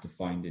we have to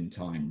find in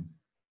time.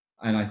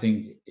 And I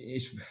think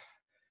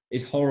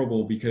it's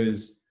horrible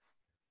because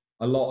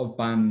a lot of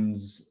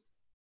bands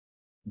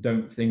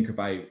don't think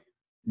about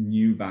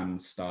new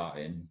bands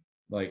starting.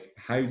 Like,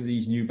 how do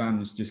these new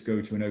bands just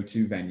go to an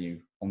O2 venue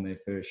on their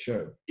first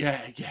show? Yeah.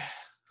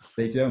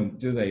 They don't,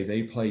 do they?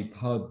 They play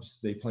pubs,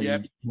 they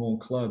play small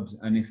clubs,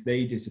 and if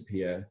they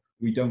disappear,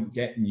 we don't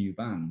get new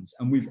bands.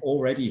 And we've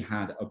already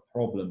had a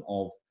problem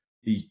of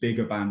these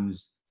bigger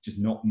bands just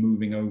not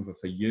moving over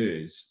for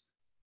years.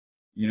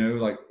 You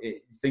know, like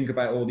think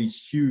about all these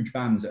huge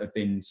bands that have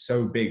been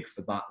so big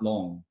for that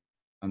long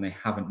and they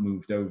haven't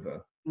moved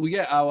over. We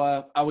get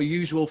our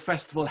usual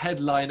festival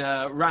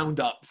headliner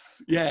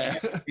roundups. Yeah.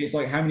 It's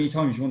like, how many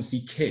times you want to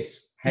see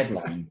Kiss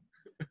headline?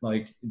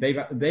 Like they've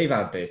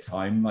had their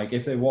time. Like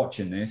if they're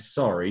watching this,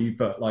 sorry,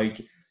 but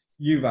like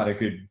you've had a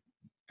good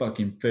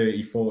fucking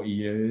 30-40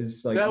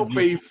 years. Like they'll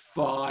be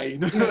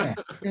fine. Yeah,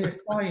 they're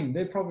fine.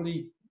 They're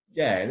probably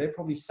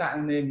sat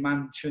in their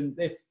mansion.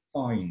 They're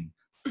fine.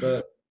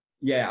 But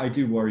yeah, I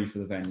do worry for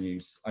the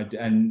venues.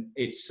 And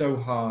it's so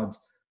hard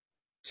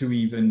to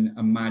even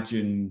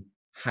imagine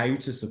how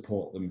to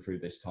support them through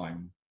this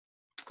time.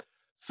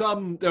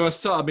 There are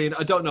some, I mean,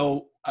 I don't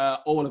know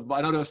all of them, but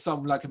I know there are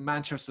some like in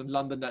Manchester and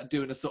London that are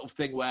doing a sort of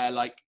thing where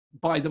like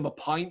buy them a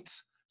pint.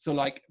 So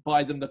like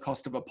buy them the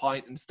cost of a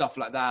pint and stuff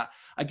like that.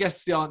 I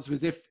guess the answer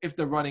is if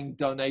they're running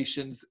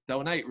donations,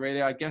 donate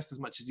really, I guess, as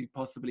much as you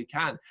possibly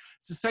can.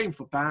 It's the same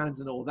for bands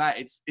and all that.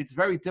 It's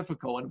very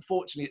difficult. And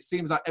unfortunately, it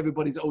seems like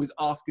everybody's always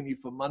asking you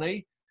for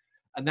money.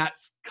 And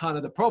that's kind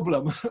of the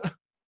problem.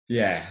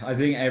 Yeah, I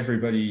think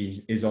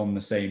everybody is on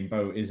the same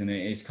boat, isn't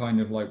it? It's kind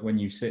of like when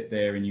you sit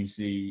there and you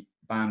see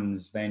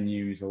bands,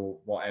 venues or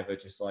whatever,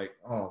 just like,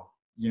 oh,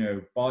 you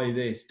know, buy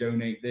this,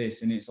 donate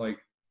this. And it's like,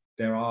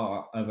 there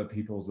are other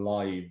people's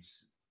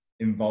lives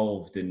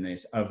involved in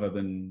this other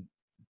than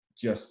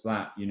just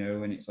that, you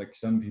know. And it's like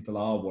some people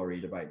are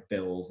worried about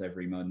bills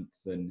every month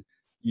and,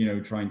 you know,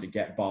 trying to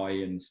get by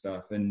and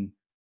stuff. And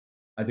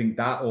I think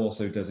that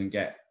also doesn't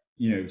get,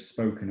 you know,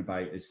 spoken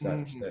about as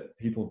such, that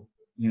people,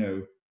 you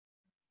know,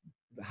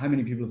 how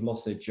many people have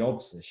lost their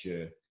jobs this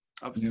year?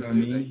 You know what I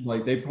Absolutely. mean?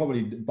 Like, they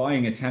probably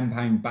buying a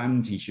 £10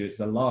 band t-shirt is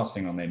the last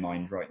thing on their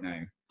mind right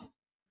now.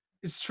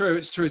 It's true.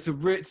 It's true. It's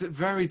a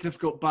very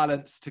difficult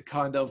balance to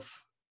kind of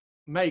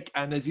make.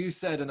 And as you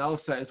said, and I'll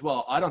say as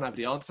well, I don't have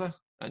the answer,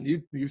 and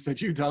you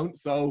said you don't.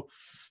 So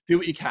do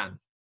what you can.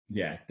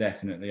 Yeah,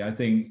 definitely. I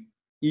think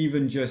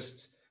even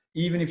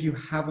if you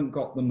haven't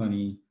got the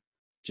money,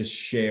 just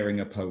sharing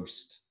a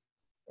post,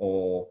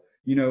 or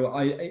I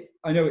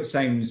know it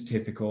sounds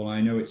typical, and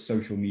I know it's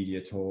social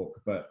media talk,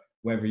 but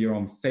whether you're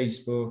on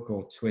Facebook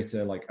or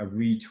Twitter, like a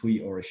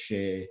retweet or a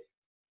share,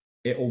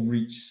 it'll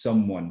reach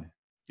someone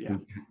who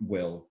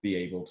will be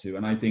able to.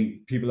 And I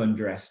think people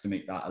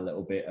underestimate that a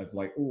little bit of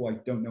like, oh, I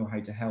don't know how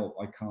to help,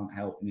 I can't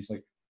help. And it's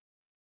like,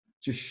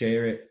 just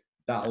share it.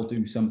 That'll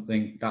do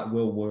something. That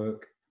will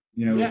work.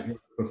 It's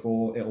worked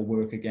before, it'll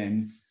work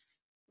again.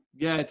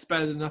 Yeah, it's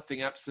better than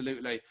nothing.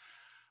 Absolutely.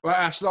 Right,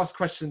 Ash, last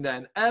question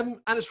then. And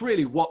it's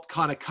really what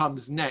kind of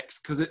comes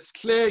next, because it's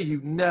clear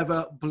you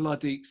never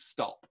bloody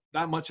stop.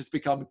 That much has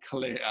become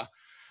clear.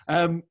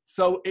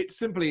 So it's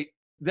simply,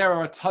 there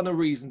are a ton of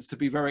reasons to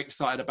be very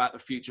excited about the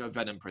future of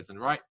Venom Prison,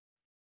 right?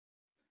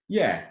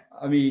 Yeah,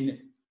 I mean,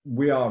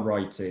 we are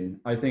writing.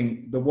 I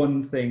think the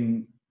one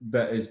thing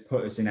that has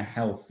put us in a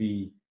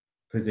healthy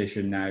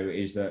position now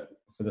is that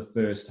for the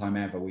first time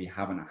ever, we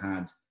haven't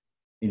had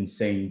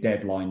insane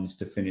deadlines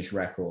to finish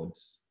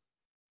records.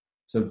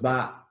 So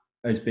that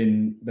has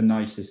been the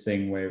nicest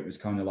thing, where it was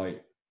kind of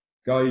like,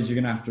 guys, you're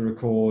going to have to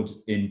record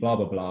in blah,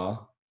 blah,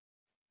 blah,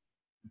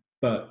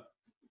 but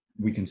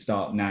we can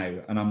start now.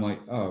 And I'm like,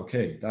 oh,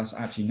 okay, that's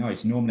actually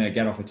nice. Normally I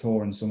get off a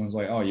tour and someone's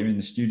like, oh, you're in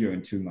the studio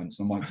in 2 months.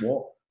 I'm like,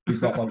 what?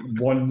 We've got like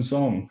one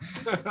song.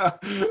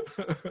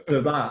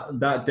 So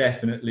that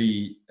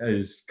definitely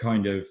has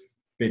kind of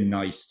been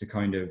nice to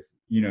kind of,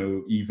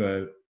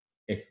 either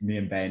if me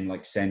and Ben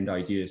like send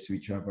ideas to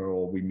each other,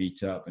 or we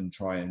meet up and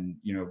try and,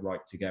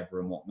 write together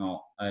and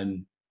whatnot.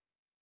 And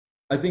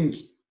I think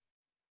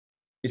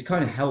it's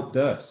kind of helped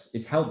us.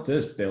 It's helped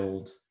us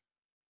build,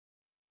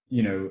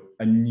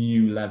 a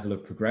new level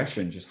of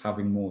progression, just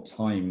having more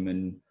time.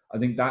 And I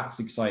think that's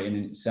exciting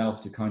in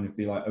itself, to kind of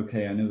be like,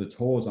 okay, I know the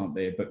tours aren't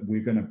there, but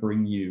we're going to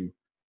bring you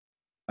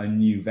a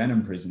new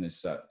Venom Prison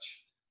as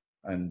such.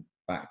 And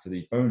back to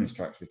these bonus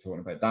tracks we're talking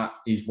about, that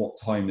is what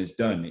time has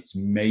done. It's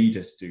made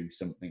us do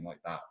something like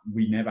that.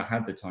 We never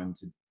had the time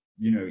to,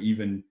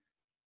 even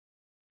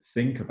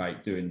think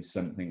about doing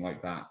something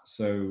like that.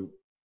 So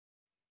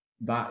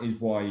that is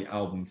why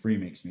album 3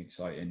 makes me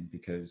exciting,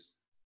 because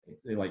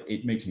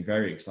it makes me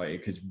very excited,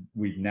 because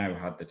we've now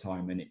had the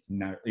time, and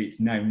it's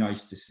now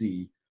nice to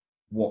see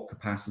what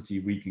capacity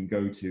we can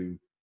go to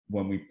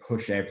when we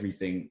push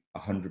everything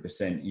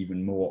 100%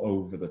 even more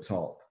over the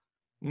top.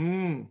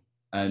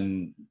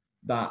 And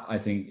that, I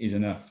think, is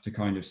enough to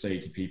kind of say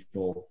to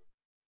people,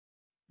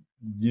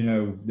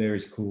 there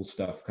is cool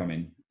stuff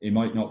coming. It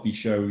might not be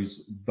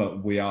shows,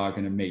 but we are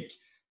going to make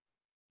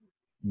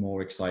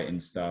more exciting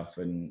stuff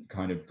and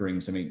kind of bring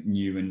something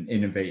new and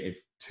innovative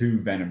to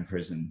Venom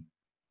Prison.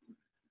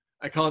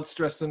 I can't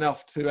stress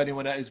enough to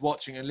anyone that is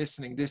watching and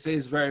listening, this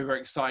is very,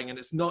 very exciting. And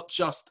it's not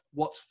just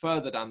what's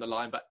further down the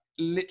line, but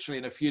literally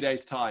in a few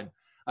days' time.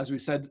 As we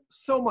said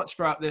so much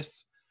throughout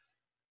this,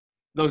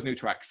 those new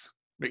tracks.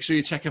 Make sure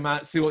you check them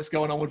out, see what's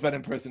going on with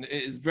Venom Prison.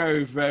 It is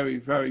very, very,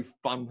 very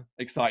fun,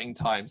 exciting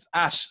times.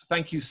 Ash,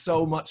 thank you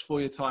so much for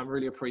your time.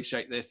 Really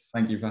appreciate this.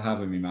 Thank you for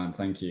having me, man.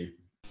 Thank you.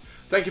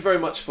 Thank you very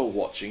much for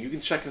watching. You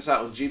can check us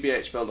out on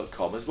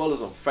gbhbl.com, as well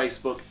as on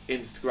Facebook,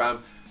 Instagram,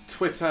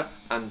 Twitter,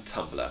 and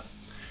Tumblr.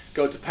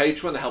 Go to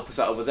Patreon to help us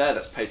out over there.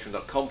 That's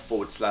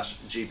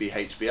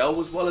patreon.com/GBHBL,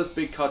 as well as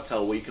Big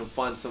Cartel, where you can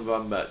find some of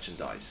our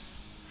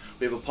merchandise.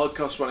 We have a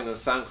podcast running on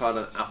SoundCloud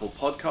and Apple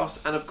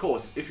Podcasts. And of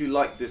course, if you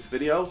like this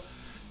video,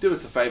 do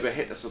us a favour,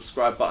 hit the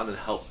subscribe button and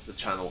help the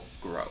channel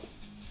grow.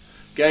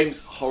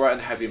 Games, horror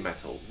and heavy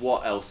metal,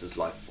 what else is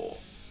life for?